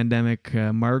beginning of the pandemic,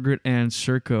 Margaret Ann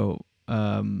Serco,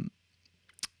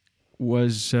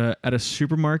 was at a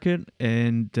supermarket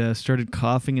and started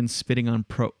coughing and spitting on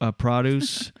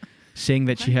produce, saying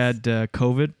that she had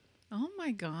COVID. Oh,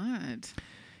 my God.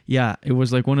 Yeah, it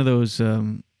was like one of those...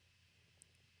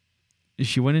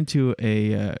 she went into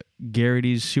a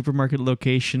Garrity's supermarket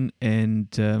location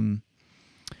and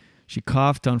she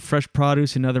coughed on fresh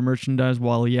produce and other merchandise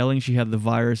while yelling she had the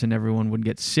virus and everyone would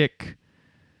get sick.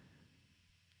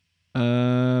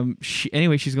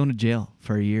 Anyway, she's going to jail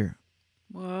for a year.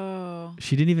 Whoa.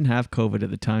 She didn't even have COVID at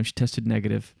the time. She tested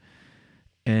negative.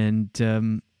 And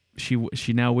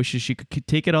she now wishes she could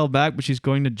take it all back, but she's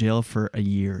going to jail for a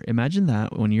year. Imagine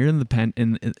that when you're in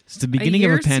it's the beginning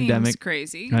of a pandemic. Seems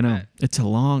crazy. I know. It's a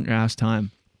long ass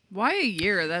time. Why a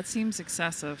year? That seems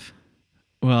excessive.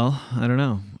 Well, I don't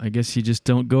know. I guess you just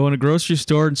don't go in a grocery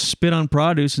store and spit on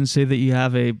produce and say that you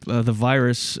have a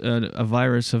virus during a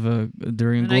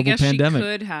global I guess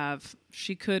pandemic.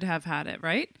 She could have had it,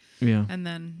 right? Yeah. And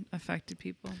then affected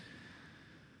people.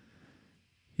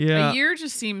 Yeah. A year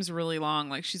just seems really long.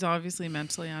 Like, she's obviously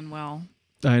mentally unwell.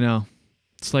 I know.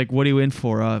 It's like, what are you in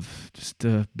for? Just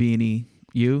B&E.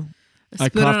 You? I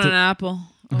spit on an apple.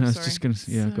 Oh, I was sorry. just going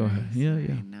to... Yeah, go ahead. Sorry.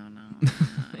 Yeah. No. I know.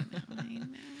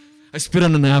 I spit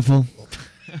on an apple.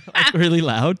 Like really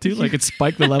loud, too. Like it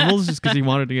spiked the levels just because he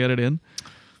wanted to get it in.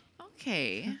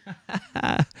 Okay.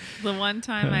 The one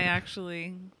time I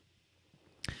actually...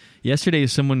 Yesterday,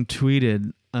 someone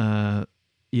tweeted,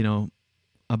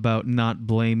 about not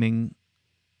blaming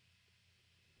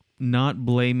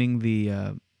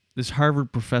the... this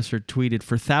Harvard professor tweeted,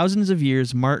 for thousands of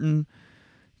years, Martin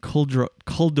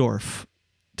Kulldorff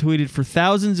tweeted, for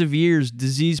thousands of years,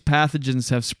 disease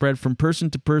pathogens have spread from person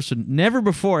to person. Never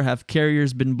before have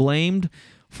carriers been blamed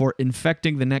for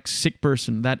infecting the next sick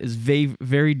person. That is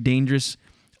very dangerous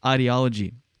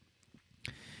ideology.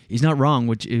 He's not wrong,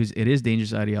 it is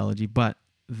dangerous ideology, but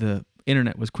the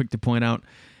internet was quick to point out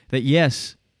that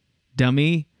yes,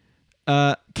 dummy,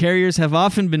 carriers have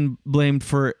often been blamed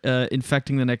for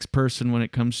infecting the next person when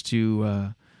it comes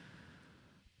to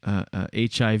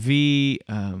HIV,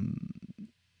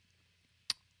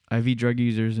 IV drug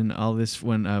users, and all this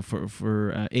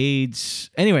for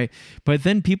AIDS. Anyway, but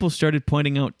then people started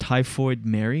pointing out Typhoid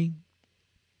Mary.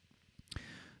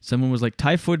 Someone was like,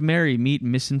 Typhoid Mary, meet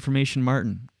Misinformation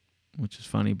Martin, which is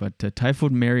funny. But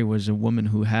Typhoid Mary was a woman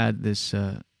who had this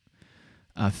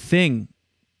thing.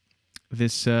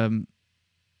 This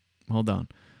hold on,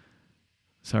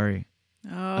 sorry. Oh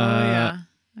yeah,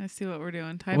 I see what we're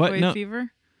doing. Typhoid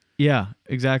fever. Yeah,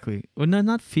 exactly. Well, no,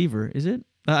 not fever, is it?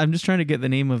 I'm just trying to get the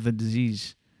name of the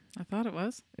disease. I thought it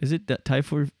was. Is it that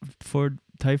typhoid?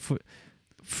 Typhoid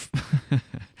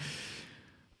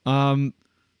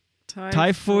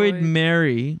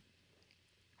Mary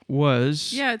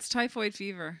was... Yeah, it's typhoid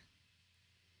fever.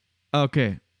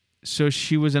 Okay. So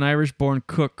she was an Irish-born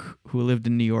cook who lived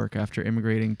in New York after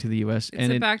immigrating to the U.S.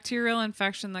 It's a bacterial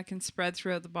infection that can spread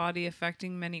throughout the body,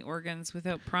 affecting many organs.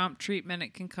 Without prompt treatment,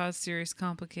 it can cause serious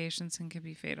complications and can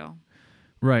be fatal.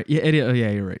 Right. Yeah. Yeah.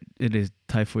 You're right. It is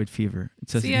typhoid fever. It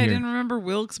says See, it I here. didn't remember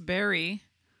Wilkes-Barre.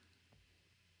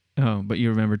 Oh, but you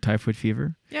remember typhoid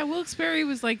fever? Yeah, Wilkes-Barre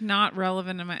was like not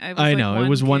relevant in my. I know. It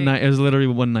was one night. It was literally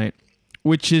one night.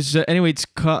 Which is anyway. It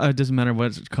doesn't matter what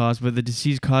it's caused, but the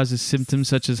disease causes symptoms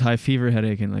such as high fever,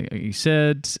 headache, and like you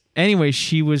said. Anyway,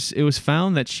 it was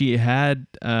found that she had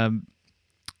in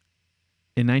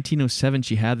 1907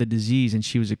 she had the disease, and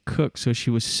she was a cook, so she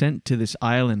was sent to this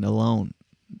island alone,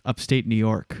 upstate New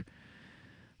York,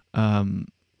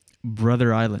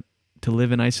 Brother Island, to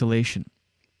live in isolation.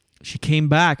 She came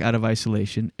back out of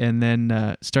isolation and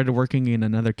then started working in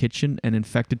another kitchen and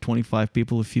infected 25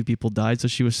 people. A few people died. So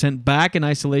she was sent back in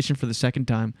isolation for the second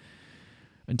time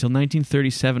until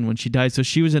 1937 when she died. So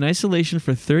she was in isolation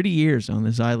for 30 years on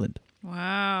this island.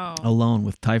 Wow. Alone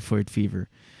with typhoid fever.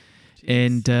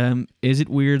 Jeez. And is it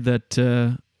weird that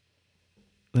that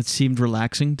seemed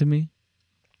relaxing to me?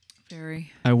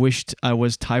 Very. I wished I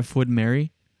was Typhoid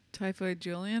Mary. Typhoid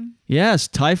Julian? Yes,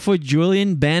 Typhoid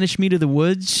Julian, banish me to the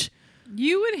woods.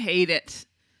 You would hate it.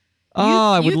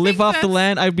 I would live off the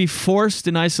land. I'd be forced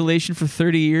in isolation for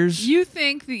 30 years. You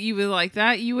think that you would like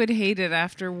that? You would hate it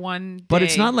after one day. But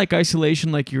it's not like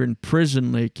isolation like you're in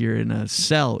prison, like you're in a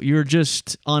cell. You're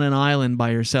just on an island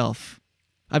by yourself.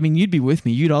 I mean, you'd be with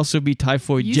me. You'd also be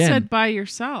Typhoid You Jen. said by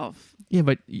yourself. Yeah,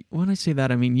 but when I say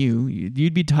that, I mean you.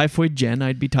 You'd be Typhoid Jen.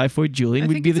 I'd be Typhoid Julian.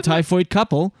 We'd be the typhoid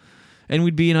couple. And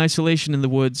we'd be in isolation in the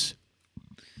woods.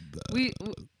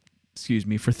 Excuse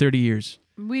me, for 30 years.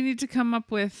 We need to come up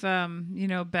with,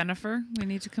 Benifer. We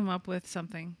need to come up with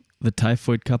something. The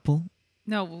typhoid couple?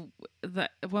 No,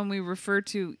 when we refer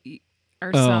to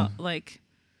ourselves,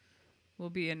 we'll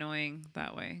be annoying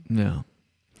that way. No.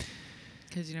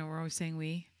 Because, we're always saying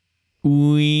we.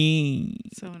 We.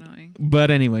 So annoying.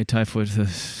 But anyway, typhoid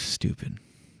is stupid.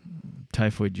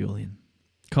 Typhoid Julian.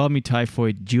 Call me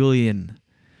Typhoid Julian.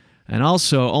 And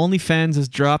also, OnlyFans has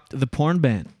dropped the porn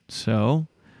ban. So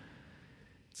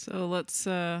let's...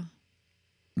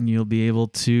 You'll be able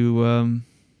to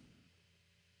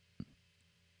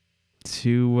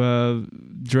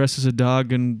dress as a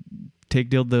dog and take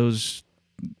dildos.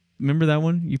 Remember that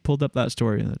one? You pulled up that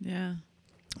story. Yeah.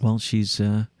 Well, she's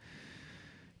going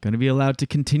to be allowed to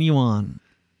continue on.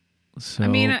 So, I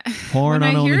mean, porn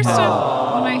when on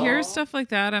I hear stuff like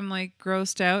that, I'm like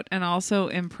grossed out and also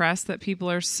impressed that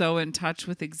people are so in touch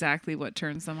with exactly what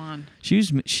turns them on.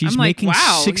 She's I'm making like,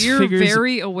 wow, six you're figures.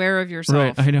 very aware of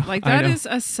yourself. Right, I know. Like I that know. is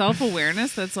a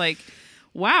self-awareness that's like,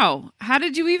 wow, how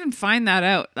did you even find that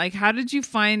out? Like, how did you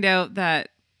find out that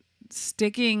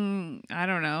sticking, I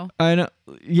don't know. I know.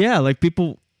 Yeah, like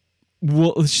people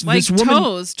will like this woman,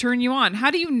 toes turn you on.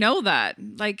 How do you know that?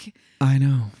 Like, I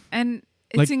know. And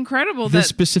it's like incredible this that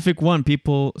specific one,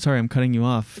 people, sorry, I'm cutting you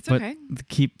off. It's but okay.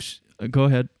 Keeps go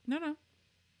ahead. No.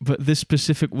 But this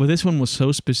one was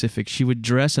so specific. She would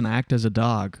dress and act as a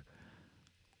dog.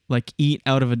 Like eat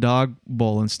out of a dog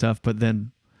bowl and stuff, but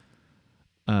then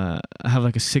have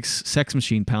like a sex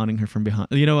machine pounding her from behind.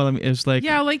 You know what I mean? It was like,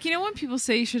 yeah, like, when people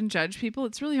say you shouldn't judge people,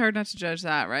 it's really hard not to judge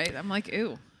that, right? I'm like,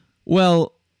 ew.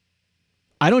 Well,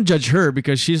 I don't judge her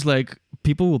because she's like,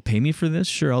 people will pay me for this.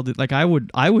 Sure, I'll do. Like I would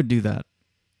do that.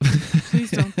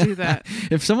 Please don't do that.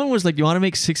 If someone was like, you want to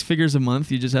make 6 figures a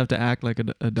month, you just have to act like a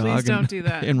dog. Please don't do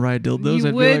that. And ride dildos. You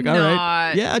I'd would be like, all not.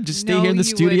 right, yeah, just stay No, here in the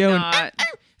you studio. would And,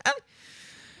 not.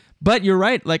 but you're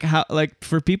right. Like how, like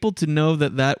for people to know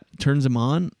that turns them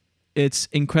on, it's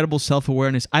incredible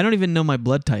self-awareness. I don't even know my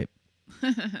blood type.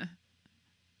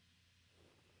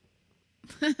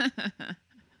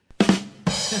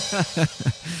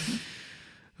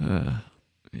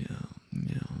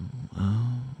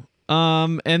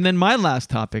 And then my last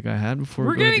topic I had before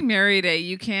we're getting married.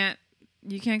 You can't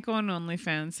go on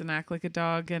OnlyFans and act like a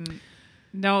dog. And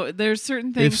no, there's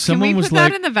certain things. If someone Can we was put that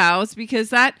like- in the vows? Because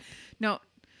that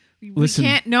we Listen.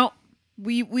 can't. No,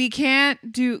 we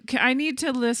can't do. I need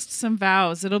to list some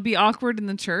vows. It'll be awkward in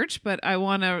the church, but I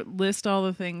want to list all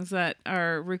the things that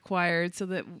are required so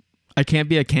that I can't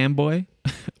be a cam boy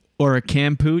or a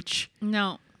cam pooch.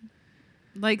 no,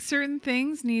 like certain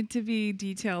things need to be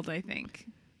detailed. I think.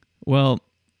 Well,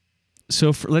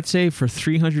 so let's say for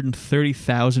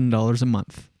 $330,000 a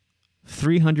month,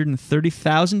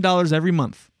 $330,000 every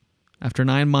month. After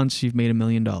 9 months, you've made $1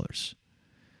 million.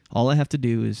 All I have to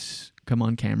do is come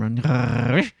on camera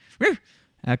and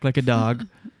act like a dog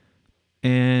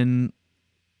and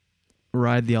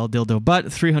ride the all dildo. But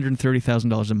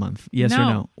 $330,000 a month. Yes or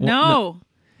no? Well, no.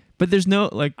 But there's no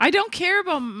like. I don't care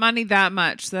about money that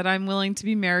much that I'm willing to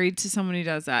be married to someone who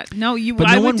does that. No, But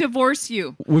I no would one- divorce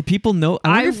you. Would people know?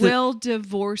 I wonder if will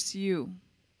divorce you.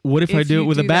 What if I do you it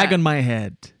with a do bag that. on my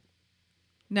head?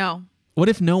 No. What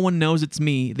if no one knows it's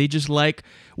me? They just like.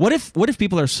 What if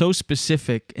people are so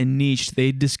specific and niche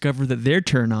they discover that their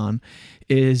turn on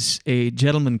is a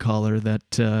gentleman collar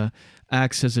that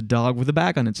acts as a dog with a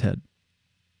bag on its head?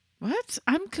 What?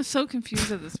 I'm so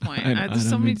confused at this point. I There's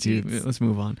so many too. tweets. Let's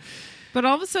move on. But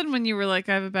all of a sudden, when you were like,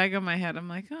 "I have a bag on my head," I'm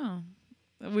like, "Oh,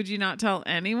 would you not tell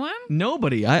anyone?"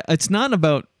 Nobody. It's not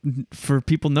about for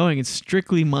people knowing. It's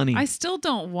strictly money. I still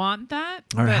don't want that.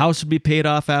 Our but house would be paid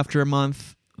off after a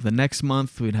month. The next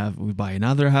month we'd buy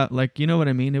another house. Like, you know what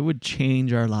I mean? It would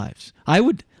change our lives. I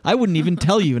wouldn't even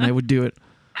tell you, and I would do it.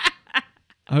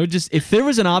 I would just, if there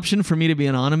was an option for me to be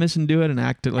anonymous and do it and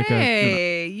act it like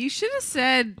hey, you should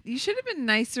have been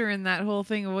nicer in that whole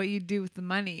thing of what you do with the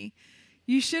money.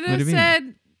 You should have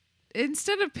said,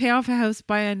 instead of pay off a house,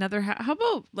 buy another house. How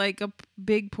about like a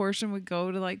big portion would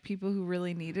go to like people who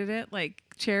really needed it, like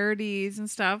charities and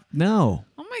stuff? No.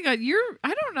 Oh my God,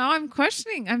 I don't know. I'm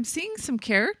questioning. I'm seeing some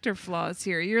character flaws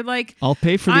here. You're like, I'll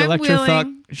pay for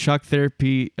the shock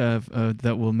therapy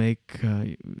that will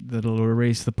that'll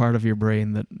erase the part of your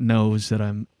brain that knows that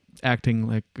I'm acting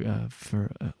like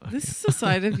This is a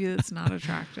side of you that's not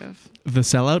attractive. The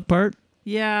sellout part?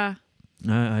 Yeah.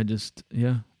 I just,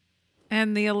 yeah.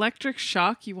 And the electric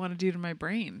shock you want to do to my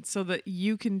brain so that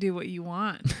you can do what you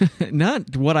want.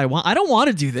 Not what I want. I don't want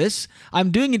to do this.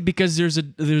 I'm doing it because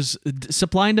there's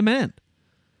supply and demand.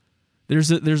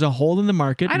 There's a hole in the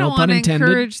market. I no don't pun want to intended.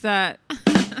 encourage that.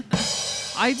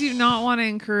 I do not want to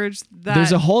encourage that.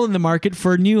 There's a hole in the market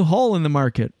for a new hole in the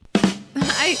market.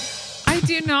 I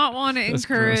do not want to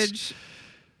encourage. Gross.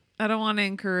 I don't want to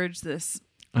encourage this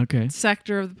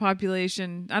sector of the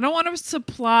population. I don't want to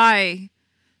supply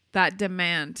that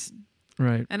demand.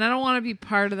 Right. And I don't want to be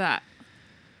part of that.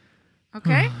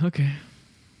 Okay? Okay.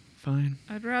 Fine.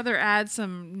 I'd rather add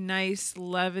some nice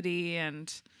levity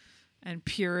and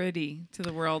purity to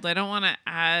the world. I don't want to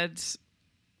add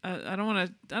I don't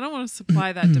want to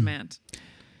supply that demand.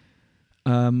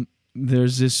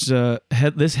 There's this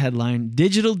this headline: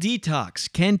 Digital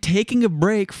detox. Can taking a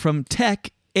break from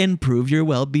tech improve your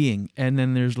well-being? And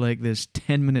then there's like this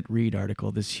 10-minute read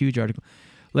article, this huge article.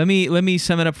 Let me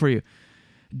sum it up for you.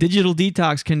 Digital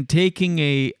detox. Can taking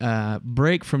a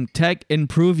break from tech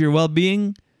improve your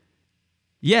well-being?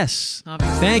 Yes.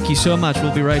 Obviously. Thank you so much.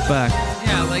 We'll be right back.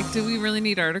 Yeah, like, do we really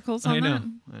need articles on that?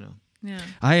 I know. Yeah.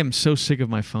 I am so sick of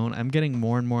my phone. I'm getting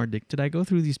more and more addicted. I go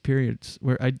through these periods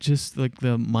where I just like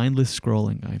the mindless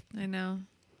scrolling. I know.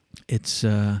 It's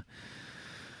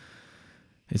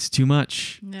too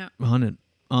much. Yeah. On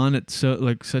it. So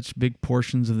like such big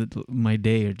portions of my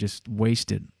day are just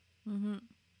wasted. Mm-hmm.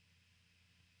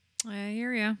 I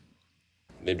hear ya.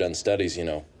 They've done studies,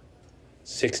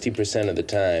 60% of the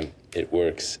time it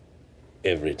works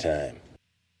every time.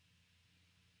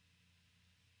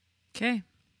 Okay.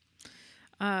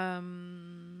 So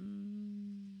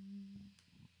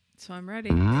I'm ready.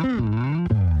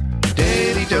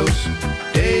 Daily dose,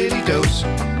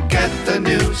 get the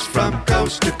news from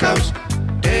coast to coast.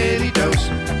 Daily dose,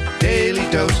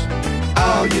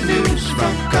 all your news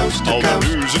from coast to coast. All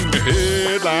the news and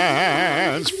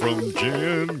headlines from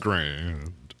Jen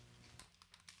Grant.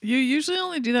 You usually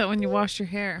only do that when you wash your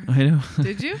hair. I know.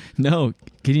 Did you? No.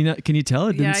 Can you not? Can you tell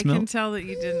it didn't smell? I can tell that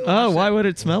you didn't. Oh, why would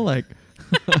it smell like?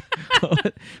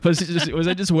 Was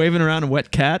I just waving around a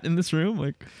wet cat in this room?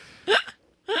 Like,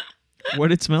 what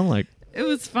did it smell like? It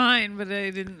was fine, but I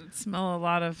didn't smell a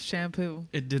lot of shampoo.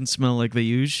 It didn't smell like the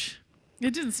huge.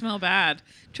 It didn't smell bad.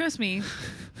 Trust me.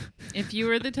 If you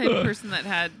were the type of person that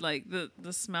had like the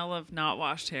smell of not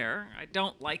washed hair, I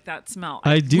don't like that smell.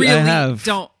 I do. Really I have.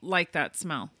 Don't like that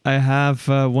smell. I have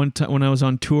one time when I was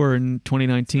on tour in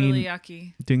 2019. It's really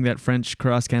yucky. Doing that French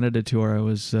cross Canada tour. I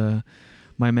was.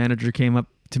 My manager came up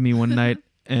to me one night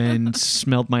and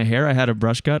smelled my hair. I had a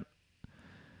brush cut,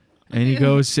 and he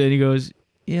goes,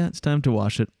 "Yeah, it's time to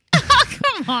wash it."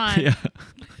 Come on. Yeah.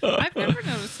 I've never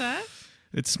noticed that.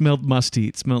 It smelled musty.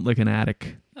 It smelled like an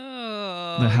attic.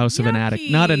 Oh. The house of an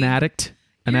addict. Not an addict.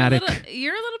 An attic.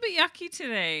 You're a little bit yucky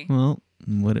today. Well,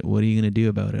 what are you going to do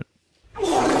about it?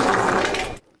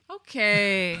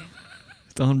 Okay.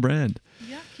 It's on brand.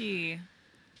 Yucky.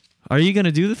 Are you going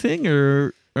to do the thing,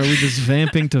 or are we just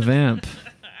vamping to vamp?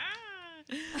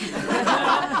 Here's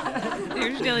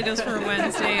your Daily Dose for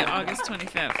Wednesday, August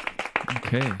 25th.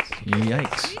 Okay.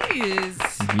 Yikes. Jeez.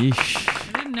 Yeesh.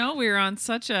 I didn't know we were on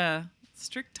such a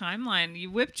strict timeline.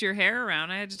 You whipped your hair around.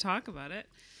 I had to talk about it.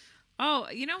 Oh,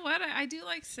 you know what? I do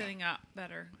like sitting up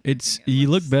better. You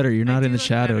look better. You're not in the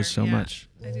shadows so much.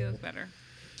 I do look better.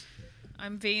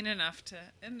 I'm vain enough to,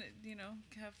 and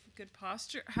have good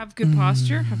posture. Have good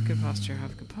posture. Have good posture.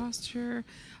 Have good posture.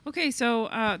 Okay, so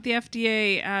the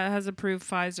FDA has approved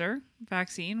Pfizer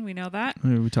vaccine. We know that.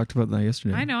 We talked about that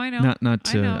yesterday. I know.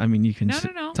 Not. I know. I mean, you can no.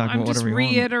 talk I'm about just whatever you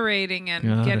want. reiterating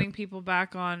and getting people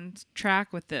back on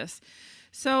track with this.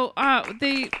 So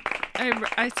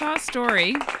I saw a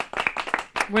story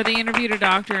where they interviewed a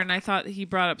doctor, and I thought he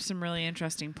brought up some really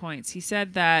interesting points. He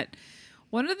said that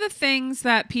one of the things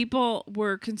that people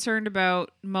were concerned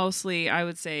about mostly, I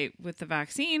would say, with the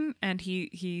vaccine, and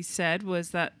he said,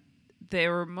 was that they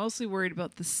were mostly worried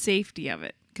about the safety of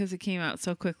it because it came out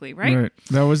so quickly, right? Right.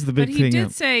 That was the big thing. But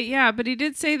he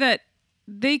did say that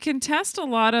they can test a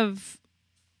lot of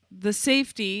the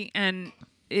safety, and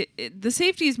the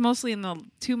safety is mostly in the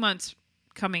 2 months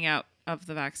coming out of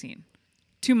the vaccine.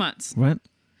 2 months. What?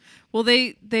 Well,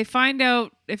 they find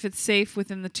out if it's safe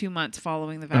within the 2 months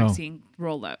following the vaccine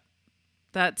rollout.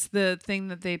 That's the thing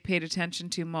that they paid attention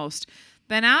to most.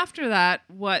 Then after that,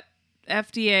 what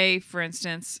FDA, for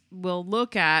instance, will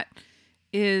look at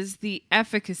is the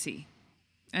efficacy.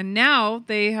 And now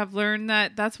they have learned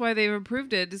that that's why they've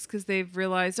approved it, is because they've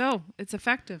realized, it's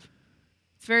effective.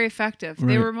 It's very effective. Right.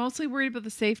 They were mostly worried about the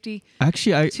safety.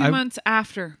 Actually, 2 months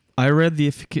after. I read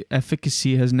the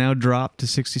efficacy has now dropped to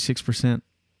 66%.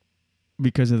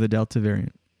 Because of the Delta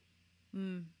variant.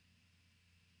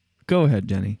 Go ahead,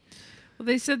 Jenny. Well,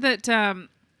 they said that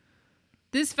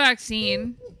this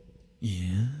vaccine,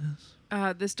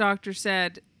 this doctor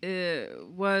said,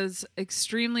 was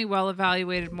extremely well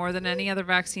evaluated, more than any other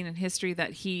vaccine in history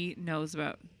that he knows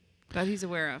about, that he's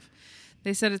aware of.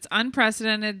 They said it's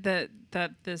unprecedented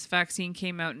that this vaccine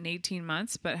came out in 18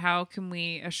 months, but how can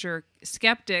we assure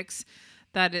skeptics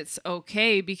that it's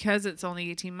okay because it's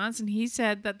only 18 months? And he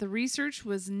said that the research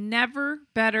was never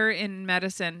better in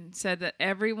medicine. Said that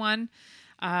everyone,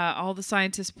 all the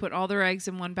scientists put all their eggs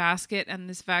in one basket, and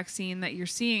this vaccine that you're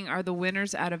seeing are the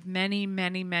winners out of many,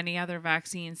 many, many other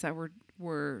vaccines that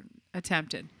were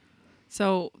attempted.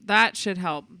 So that should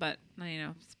help, but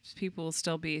people will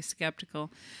still be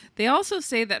skeptical. They also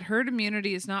say that herd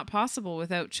immunity is not possible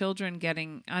without children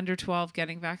under 12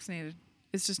 getting vaccinated.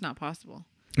 It's just not possible.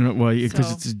 Well,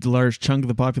 because it's a large chunk of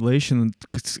the population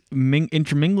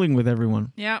intermingling with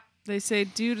everyone. Yeah, they say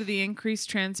due to the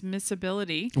increased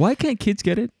transmissibility. Why can't kids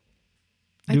get it?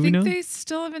 I think they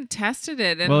still haven't tested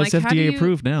it. And it's FDA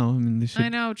approved now. I mean, they should. I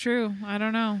know, true. I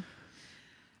don't know.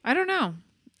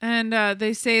 And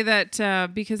they say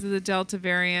that because of the Delta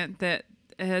variant that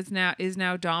is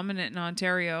now dominant in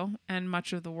Ontario and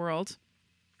much of the world.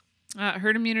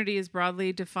 Herd immunity is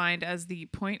broadly defined as the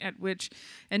point at which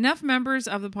enough members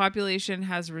of the population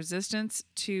has resistance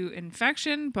to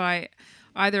infection by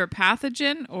either a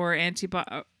pathogen or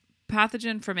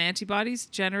pathogen from antibodies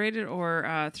generated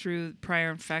or through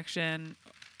prior infection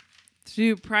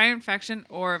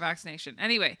or vaccination.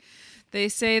 Anyway, they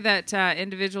say that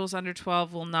individuals under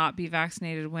 12 will not be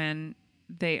vaccinated when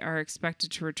they are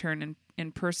expected to return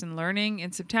in-person learning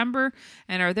in September,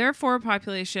 and are therefore a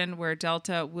population where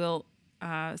Delta will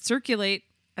circulate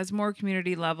as more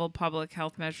community-level public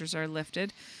health measures are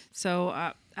lifted.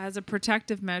 So as a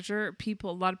protective measure, a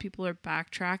lot of people are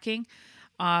backtracking.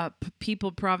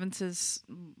 Provinces,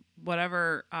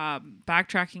 whatever,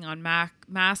 backtracking on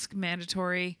mask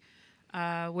mandatory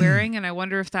wearing, and I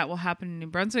wonder if that will happen in New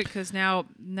Brunswick, because now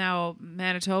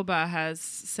Manitoba has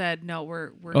said no,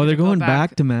 we're they're going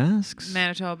back to masks.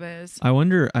 Manitoba is. I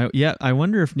wonder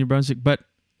if New Brunswick, but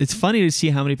it's funny to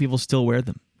see how many people still wear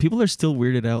them. People are still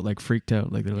weirded out, like freaked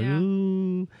out, like they're like,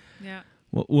 ooh. Yeah.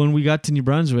 Well, when we got to New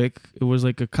Brunswick, it was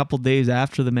like a couple days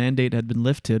after the mandate had been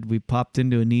lifted. We popped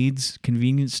into a Needs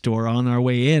convenience store on our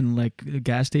way in, like a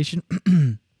gas station.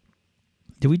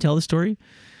 Did we tell the story?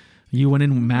 You went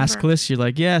in maskless. You're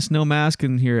like, yes, no mask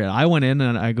in here. I went in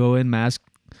and I go in mask.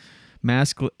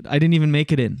 I didn't even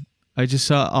make it in. I just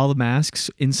saw all the masks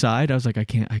inside. I was like, I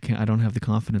can't. I don't have the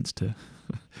confidence to.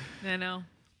 I know.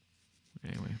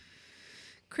 Anyway.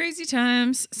 Crazy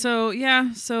times. So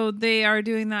they are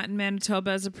doing that in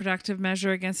Manitoba as a protective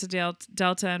measure against the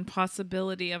Delta and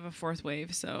possibility of a fourth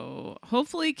wave. So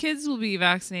hopefully kids will be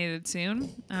vaccinated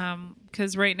soon,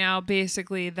 because right now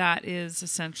basically that is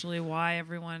essentially why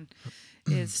everyone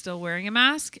is still wearing a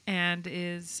mask, and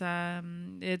it's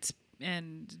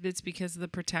because of the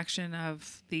protection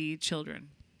of the children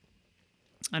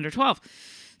under 12.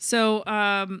 So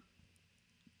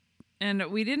and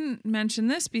we didn't mention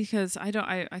this because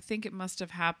I think it must have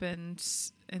happened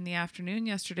in the afternoon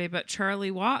yesterday, but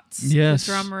Charlie Watts, the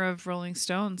drummer of Rolling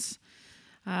Stones,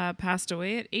 passed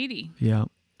away at 80. Yeah.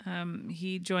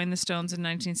 He joined the Stones in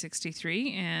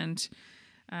 1963, and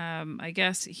I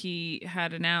guess he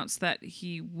had announced that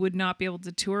he would not be able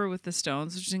to tour with the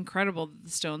Stones, which is incredible that the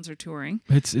Stones are touring.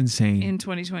 It's insane. In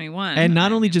 2021. And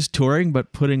not only just touring,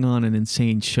 but putting on an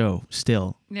insane show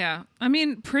still. Yeah. I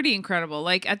mean, pretty incredible.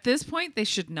 Like, at this point, they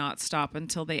should not stop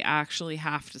until they actually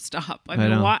have to stop. I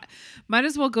mean, might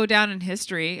as well go down in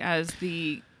history as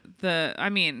the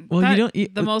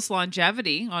most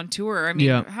longevity on tour. I mean,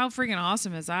 how freaking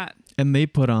awesome is that? And they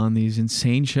put on these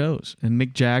insane shows. And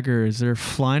Mick Jagger is there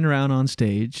flying around on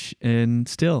stage and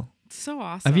still. It's so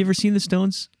awesome. Have you ever seen the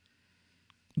Stones,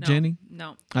 Jenny?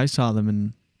 No. I saw them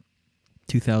in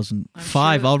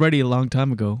 2005, already a long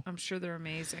time ago. I'm sure they're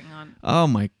amazing. Oh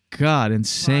my God,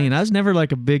 insane. I was never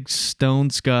like a big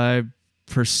Stones guy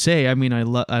per se. I mean, I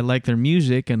like their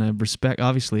music and I respect,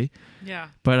 obviously. Yeah.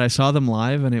 But I saw them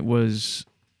live and it was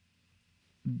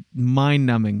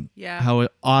mind-numbing how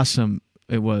awesome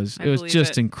it was. It was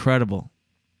just incredible.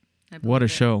 What a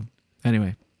show.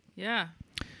 Anyway. Yeah.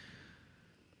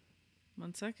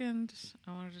 1 second.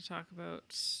 I wanted to talk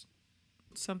about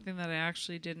something that I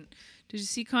actually didn't. Did you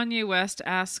see Kanye West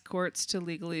ask courts to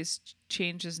legally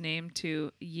change his name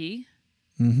to Ye?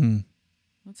 Mm-hmm.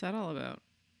 What's that all about?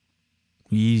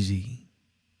 Easy.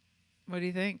 What do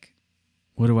you think?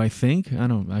 What do I think?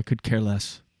 I could care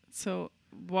less. So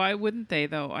why wouldn't they,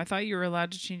 though? I thought you were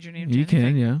allowed to change your name to You anything.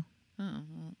 can, yeah. Oh,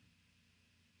 well.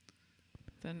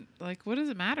 Then, what does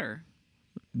it matter?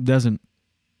 Doesn't.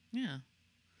 Yeah.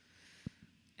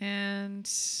 And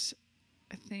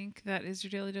I think that is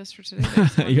your daily dose for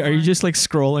today. Are you just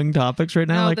scrolling topics right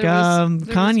now? No,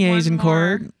 Kanye's in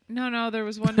court. No, there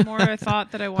was one more I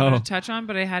thought that I wanted to touch on,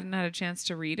 but I hadn't had a chance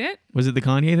to read it. Was it the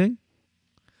Kanye thing?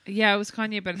 Yeah, it was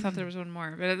Kanye, but I thought there was one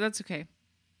more. But that's okay.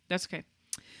 That's okay.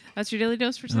 That's your daily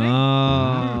dose for today.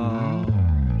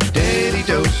 Daily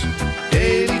dose,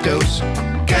 daily dose.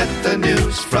 Get the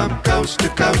news from coast to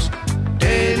coast.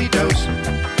 Daily dose,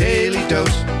 daily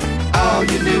dose. All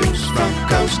your news from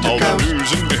coast to coast. All the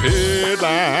news and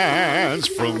headlines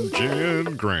from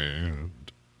Jen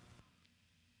Grant.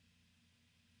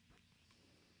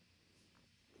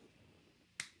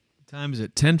 Time is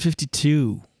it?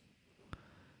 10:52.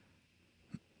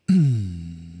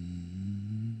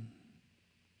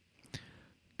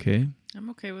 Okay. I'm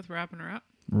okay with wrapping her up.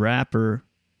 Wrap her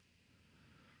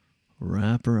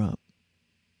up.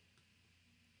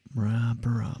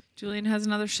 Julian has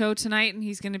another show tonight, and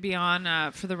he's going to be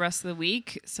on for the rest of the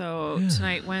week. So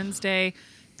tonight, Wednesday,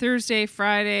 Thursday,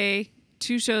 Friday,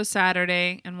 2 shows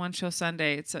Saturday, and 1 show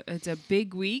Sunday. It's a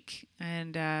big week,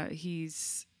 and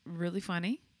he's really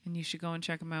funny, and you should go and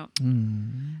check him out.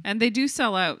 And they do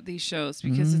sell out these shows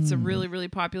because it's a really, really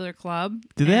popular club.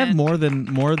 Do they have more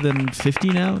than 50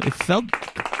 now? It felt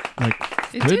like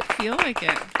it did feel like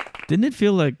it. Didn't it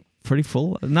feel like pretty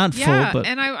full? Not full, but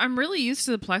and I'm really used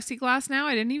to the plexiglass now.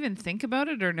 I didn't even think about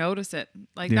it or notice it.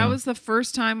 That was the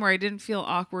first time where I didn't feel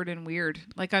awkward and weird.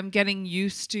 Like I'm getting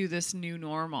used to this new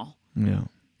normal. Yeah.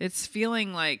 It's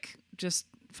feeling like just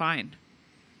fine.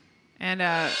 And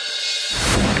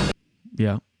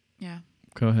yeah. Yeah.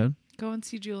 Go ahead. Go and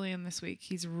see Julian this week.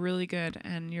 He's really good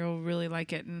and you'll really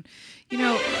like it. And, you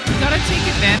got to take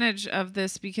advantage of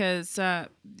this because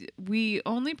we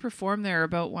only perform there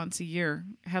about once a year,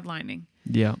 headlining.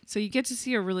 Yeah. So you get to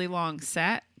see a really long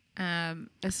set,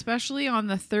 especially on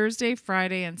the Thursday,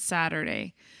 Friday, and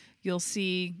Saturday. You'll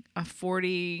see a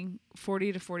 40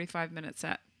 to 45 minute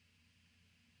set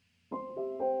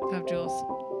of Jules.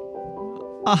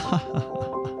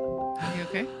 Are you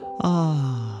okay?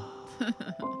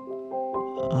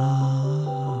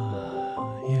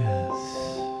 Yes.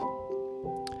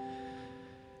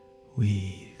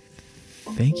 We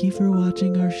thank you for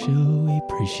watching our show. We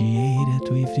appreciate it.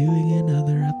 We're doing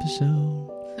another episode.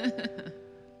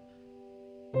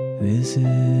 This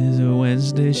is a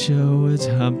Wednesday show. It's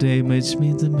hump day, which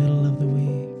means the middle of the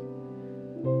week.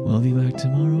 We'll be back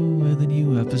tomorrow with a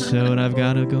new episode. I've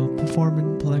got to go perform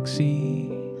in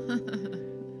plexi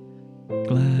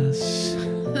glass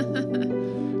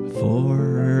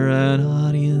for an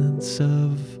audience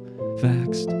of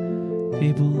vaxxed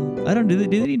people. I don't do they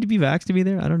need to be vaxxed to be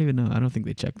there? I don't even know. I don't think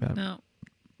they check that. No.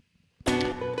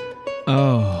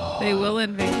 Oh. They will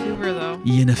in Vancouver though.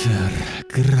 Jennifer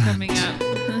Grant. Coming up.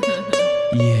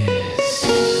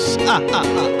 Yes.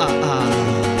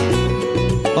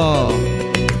 Oh.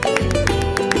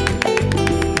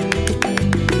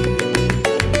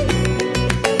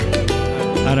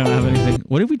 I don't have anything.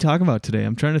 What did we talk about today?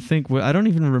 I'm trying to think. I don't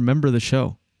even remember the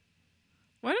show.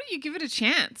 Why don't you give it a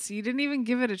chance? You didn't even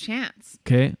give it a chance.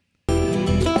 Okay.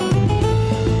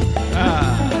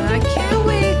 I can't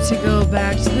wait to go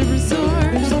back to the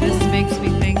resort. This makes me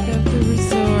think of the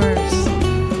resort.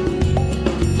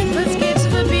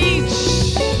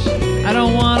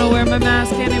 wouldn't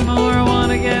ask anymore. I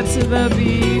want to get to the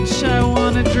beach. I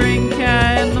want to drink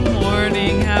in the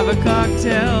morning, have a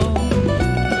cocktail.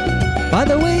 By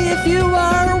the way, if you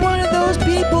are one of those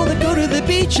people that go to the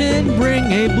beach and bring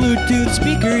a Bluetooth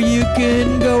speaker, you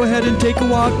can go ahead and take a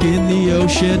walk in the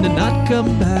ocean and not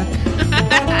come back.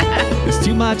 It's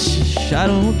too much. I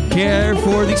don't care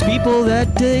for these people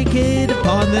that take it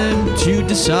upon them to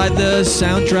decide the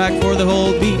soundtrack for the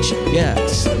whole beach.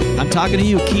 Yes, I'm talking to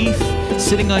you, Keith,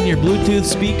 sitting on your Bluetooth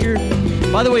speaker.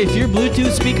 By the way, if your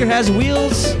Bluetooth speaker has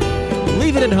wheels,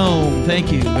 leave it at home.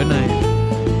 Thank you. Good night.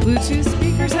 Bluetooth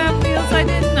speakers have wheels? I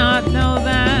did not know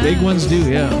that. Big ones do,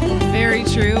 yeah. Very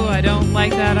true. I don't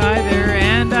like that either.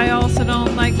 And I also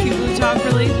don't like people who talk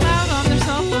really loud on their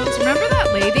cell phones. Remember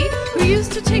that lady who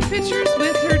used to take pictures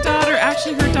with her daughter?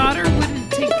 Actually, her daughter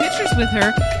wouldn't take pictures with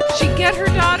her. She'd get her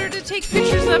daughter to take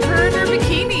pictures of her in her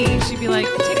bikini. She'd be like,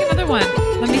 take another one.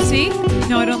 Let me see.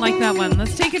 No, I don't like that one.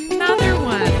 Let's take another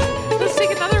one. Let's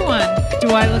take another one. Do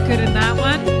I look good in that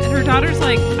one? And her daughter's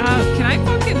like, can I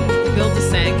fucking build a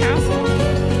sandcastle?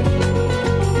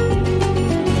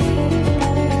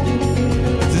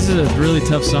 This is a really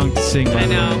tough song to sing. I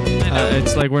know.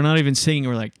 It's like we're not even singing.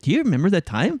 We're like, do you remember that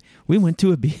time we went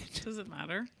to a beach? Does it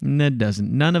matter? That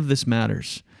doesn't. None of this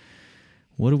matters.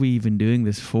 What are we even doing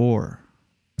this for?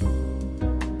 Oh,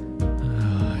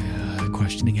 yeah.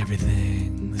 Questioning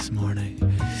everything this morning.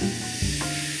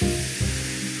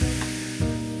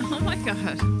 Oh my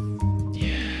God.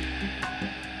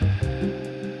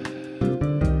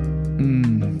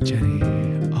 Jenny,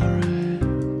 alright.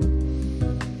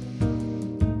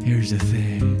 Here's the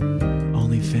thing.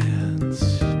 OnlyFans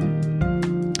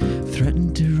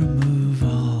threatened to remove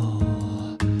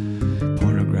all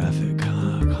pornographic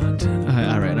content.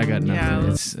 Alright, I got nothing. Yeah,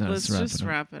 let's just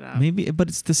wrap it up. Maybe, but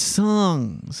it's the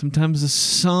song. Sometimes the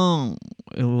song,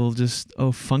 it will just,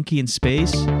 funky in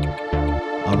space.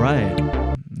 Alright.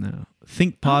 No.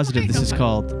 Think Positive, this is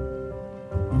called.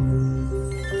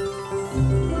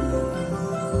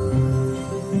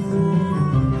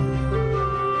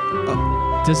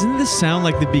 Doesn't this sound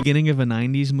like the beginning of a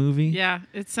 90s movie? Yeah,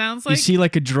 it sounds like... You see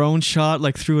like a drone shot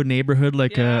like through a neighborhood,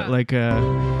 like yeah. oh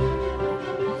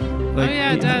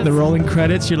yeah, it does. The rolling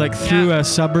credits, you're like through a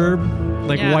suburb,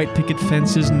 like white picket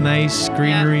fences, nice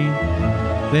greenery.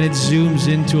 Then it zooms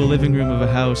into a living room of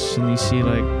a house and you see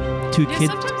like two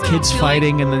kids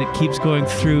fighting and then it keeps going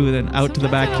through, then out to the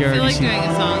backyard. I don't feel like doing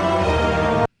a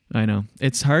song. I know.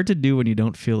 It's hard to do when you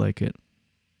don't feel like it.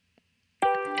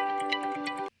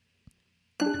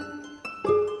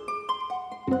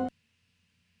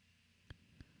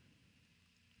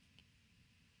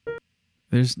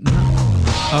 There's no...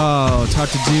 Oh, it's hard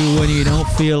to do when you don't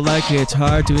feel like it. It's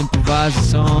hard to improvise a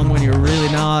song when you're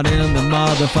really not in the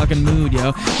motherfucking mood,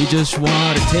 yo. You just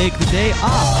want to take the day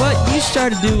off, but you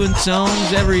started doing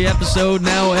songs every episode.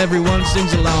 Now everyone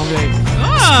sings along.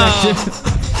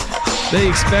 They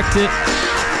expect it.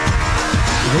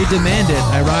 They demand it.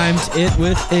 I rhymed it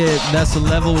with it. That's the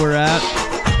level we're at.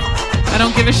 I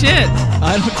don't give a shit.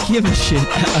 I don't give a shit.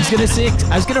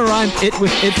 I was gonna rhyme it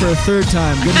with it for a third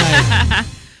time. Good night.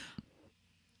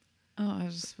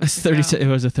 That's 30. It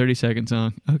was a 30-second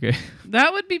song. Okay.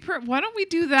 That would be. Why don't we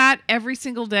do that every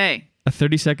single day? A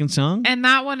 30-second song? And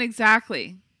that one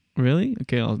exactly. Really?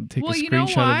 Okay, I'll take a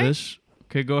screenshot of this.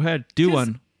 Okay, go ahead. Do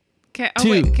one. Okay. Oh,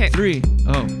 2, wait, okay. 3.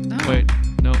 Oh, wait.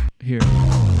 No. Here.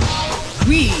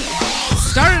 We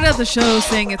started out the show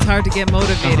saying it's hard to get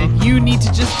motivated. You need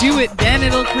to just do it, then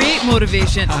it'll create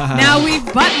motivation. Now we've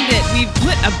buttoned it. We've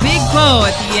put a big bow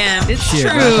at the end. It's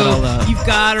true. You've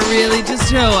got to really just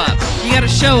show up. You got to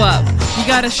show up. You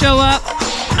got to show up.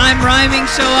 I'm rhyming.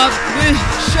 Show up.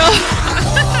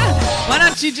 Why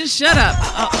don't you just shut up?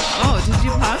 Oh, did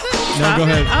you pause it? No, go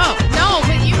ahead. Oh, no,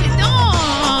 but you don't.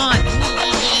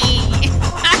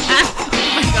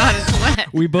 Oh my God, it's wet.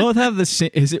 We both have the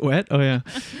same... Is it wet? Oh, yeah.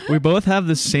 We both have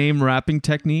the same rapping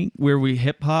technique where we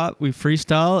hip-hop, we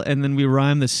freestyle, and then we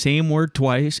rhyme the same word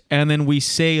twice, and then we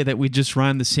say that we just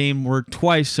rhyme the same word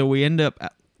twice, so we end up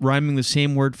rhyming the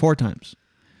same word 4 times.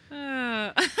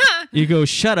 You go,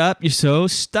 shut up, you're so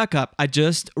stuck up. I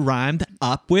just rhymed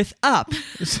up with up.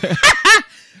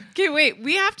 Okay, wait.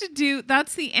 We have to do...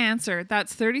 That's the answer.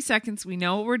 That's 30 seconds. We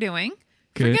know what we're doing.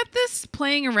 Okay. Forget this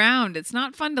playing around. It's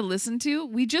not fun to listen to.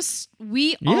 We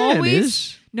always... It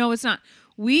is. No, it's not.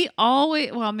 We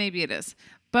always... Well, maybe it is.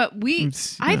 But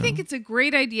I think it's a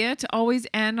great idea to always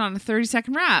end on a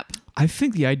 30-second rap. I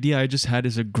think the idea I just had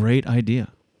is a great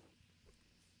idea.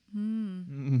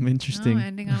 Interesting. No,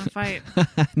 ending on a fight.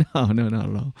 No, not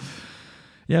at all.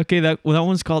 Yeah, okay. That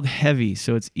one's called Heavy,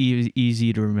 so it's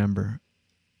easy to remember.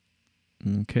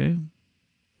 Okay.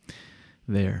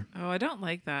 there. Oh, I don't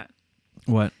like that.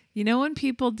 What? You know when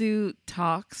people do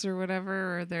talks or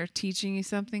whatever, or they're teaching you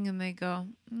something and they go,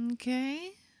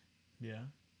 okay? Yeah.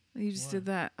 You just did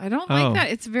that. I don't like that.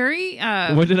 It's very...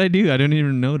 what did I do? I don't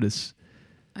even notice.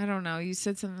 I don't know. You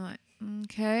said something like,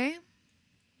 okay?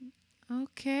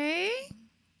 Okay?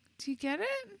 Do you get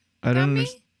it? I don't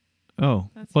understand. Oh.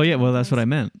 Well, yeah. Well, that's what I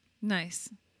meant. Nice.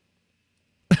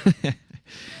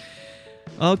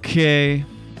 Okay.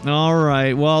 All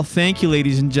right. Well, thank you,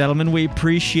 ladies and gentlemen. We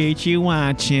appreciate you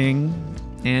watching,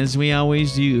 as we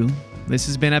always do. This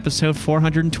has been episode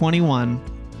 421,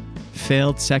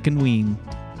 Failed Second Wean.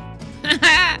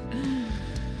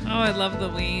 Oh, I love the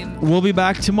Wean. We'll be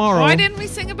back tomorrow. Why didn't we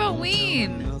sing about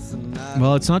Wean?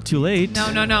 Well, it's not too late.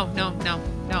 No.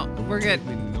 We're good.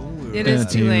 It is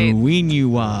too late. Wean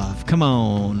you off. Come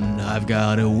on. I've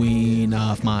got to wean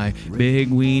off my big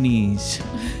weenies.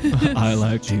 I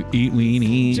like to eat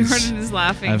weenies. Jordan is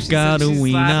laughing. I've got to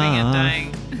wean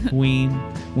off.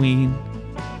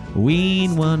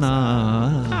 Wean one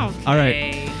off. Okay. All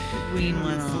right. Wean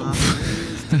one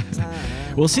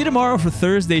off. We'll see you tomorrow for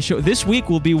Thursday's show. This week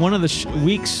will be one of the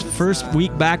week's first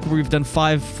week back where we've done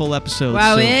 5 full episodes.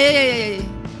 Wow.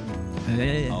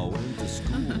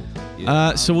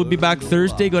 So we'll be back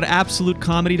Thursday. Go to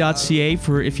absolutecomedy.ca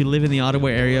for if you live in the Ottawa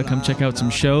area. Come check out some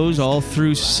shows all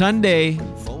through Sunday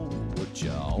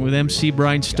with MC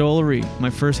Brian Stollery. My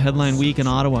first headline week in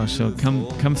Ottawa. So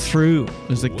come through,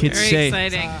 as the kids say. Very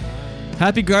exciting.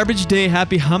 Happy Garbage Day.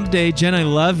 Happy Hump Day. Jen, I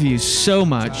love you so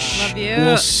much. Love you.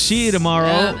 We'll see you tomorrow.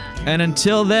 Yeah. And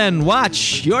until then,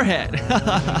 watch your head. It's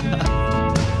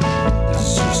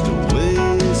just a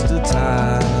waste of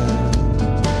time.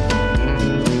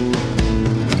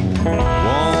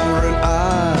 Wandering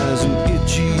eyes and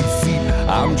itchy feet.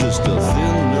 I'm just a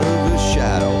thin, nervous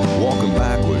shadow walking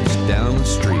backwards down the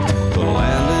street. The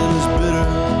landing is bitter,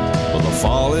 but the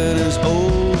falling is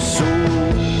oh so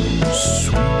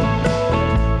sweet.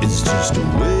 It's just a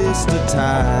waste of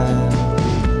time,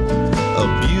 a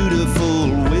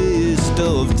beautiful waste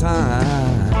of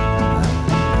time.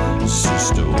 It's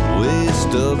just a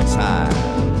waste of time.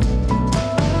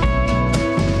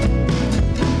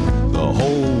 The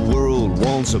whole world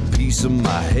wants a piece of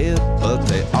my head, but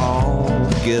they all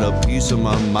get a piece of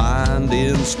my mind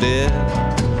instead.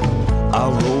 I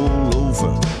roll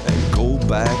over and go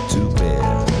back to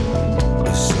bed.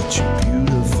 It's such a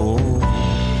beautiful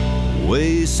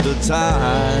waste of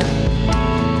time.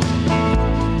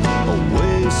 A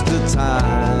waste of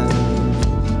time.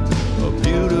 A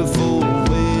beautiful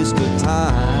waste of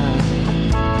time.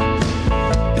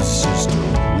 It's just a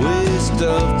waste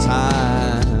of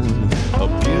time. A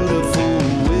beautiful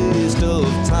waste of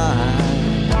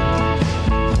time.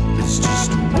 It's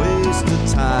just a waste of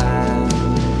time.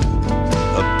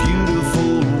 A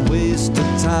beautiful waste of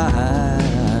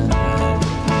time.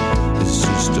 It's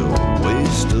just a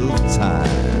waste of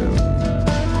time.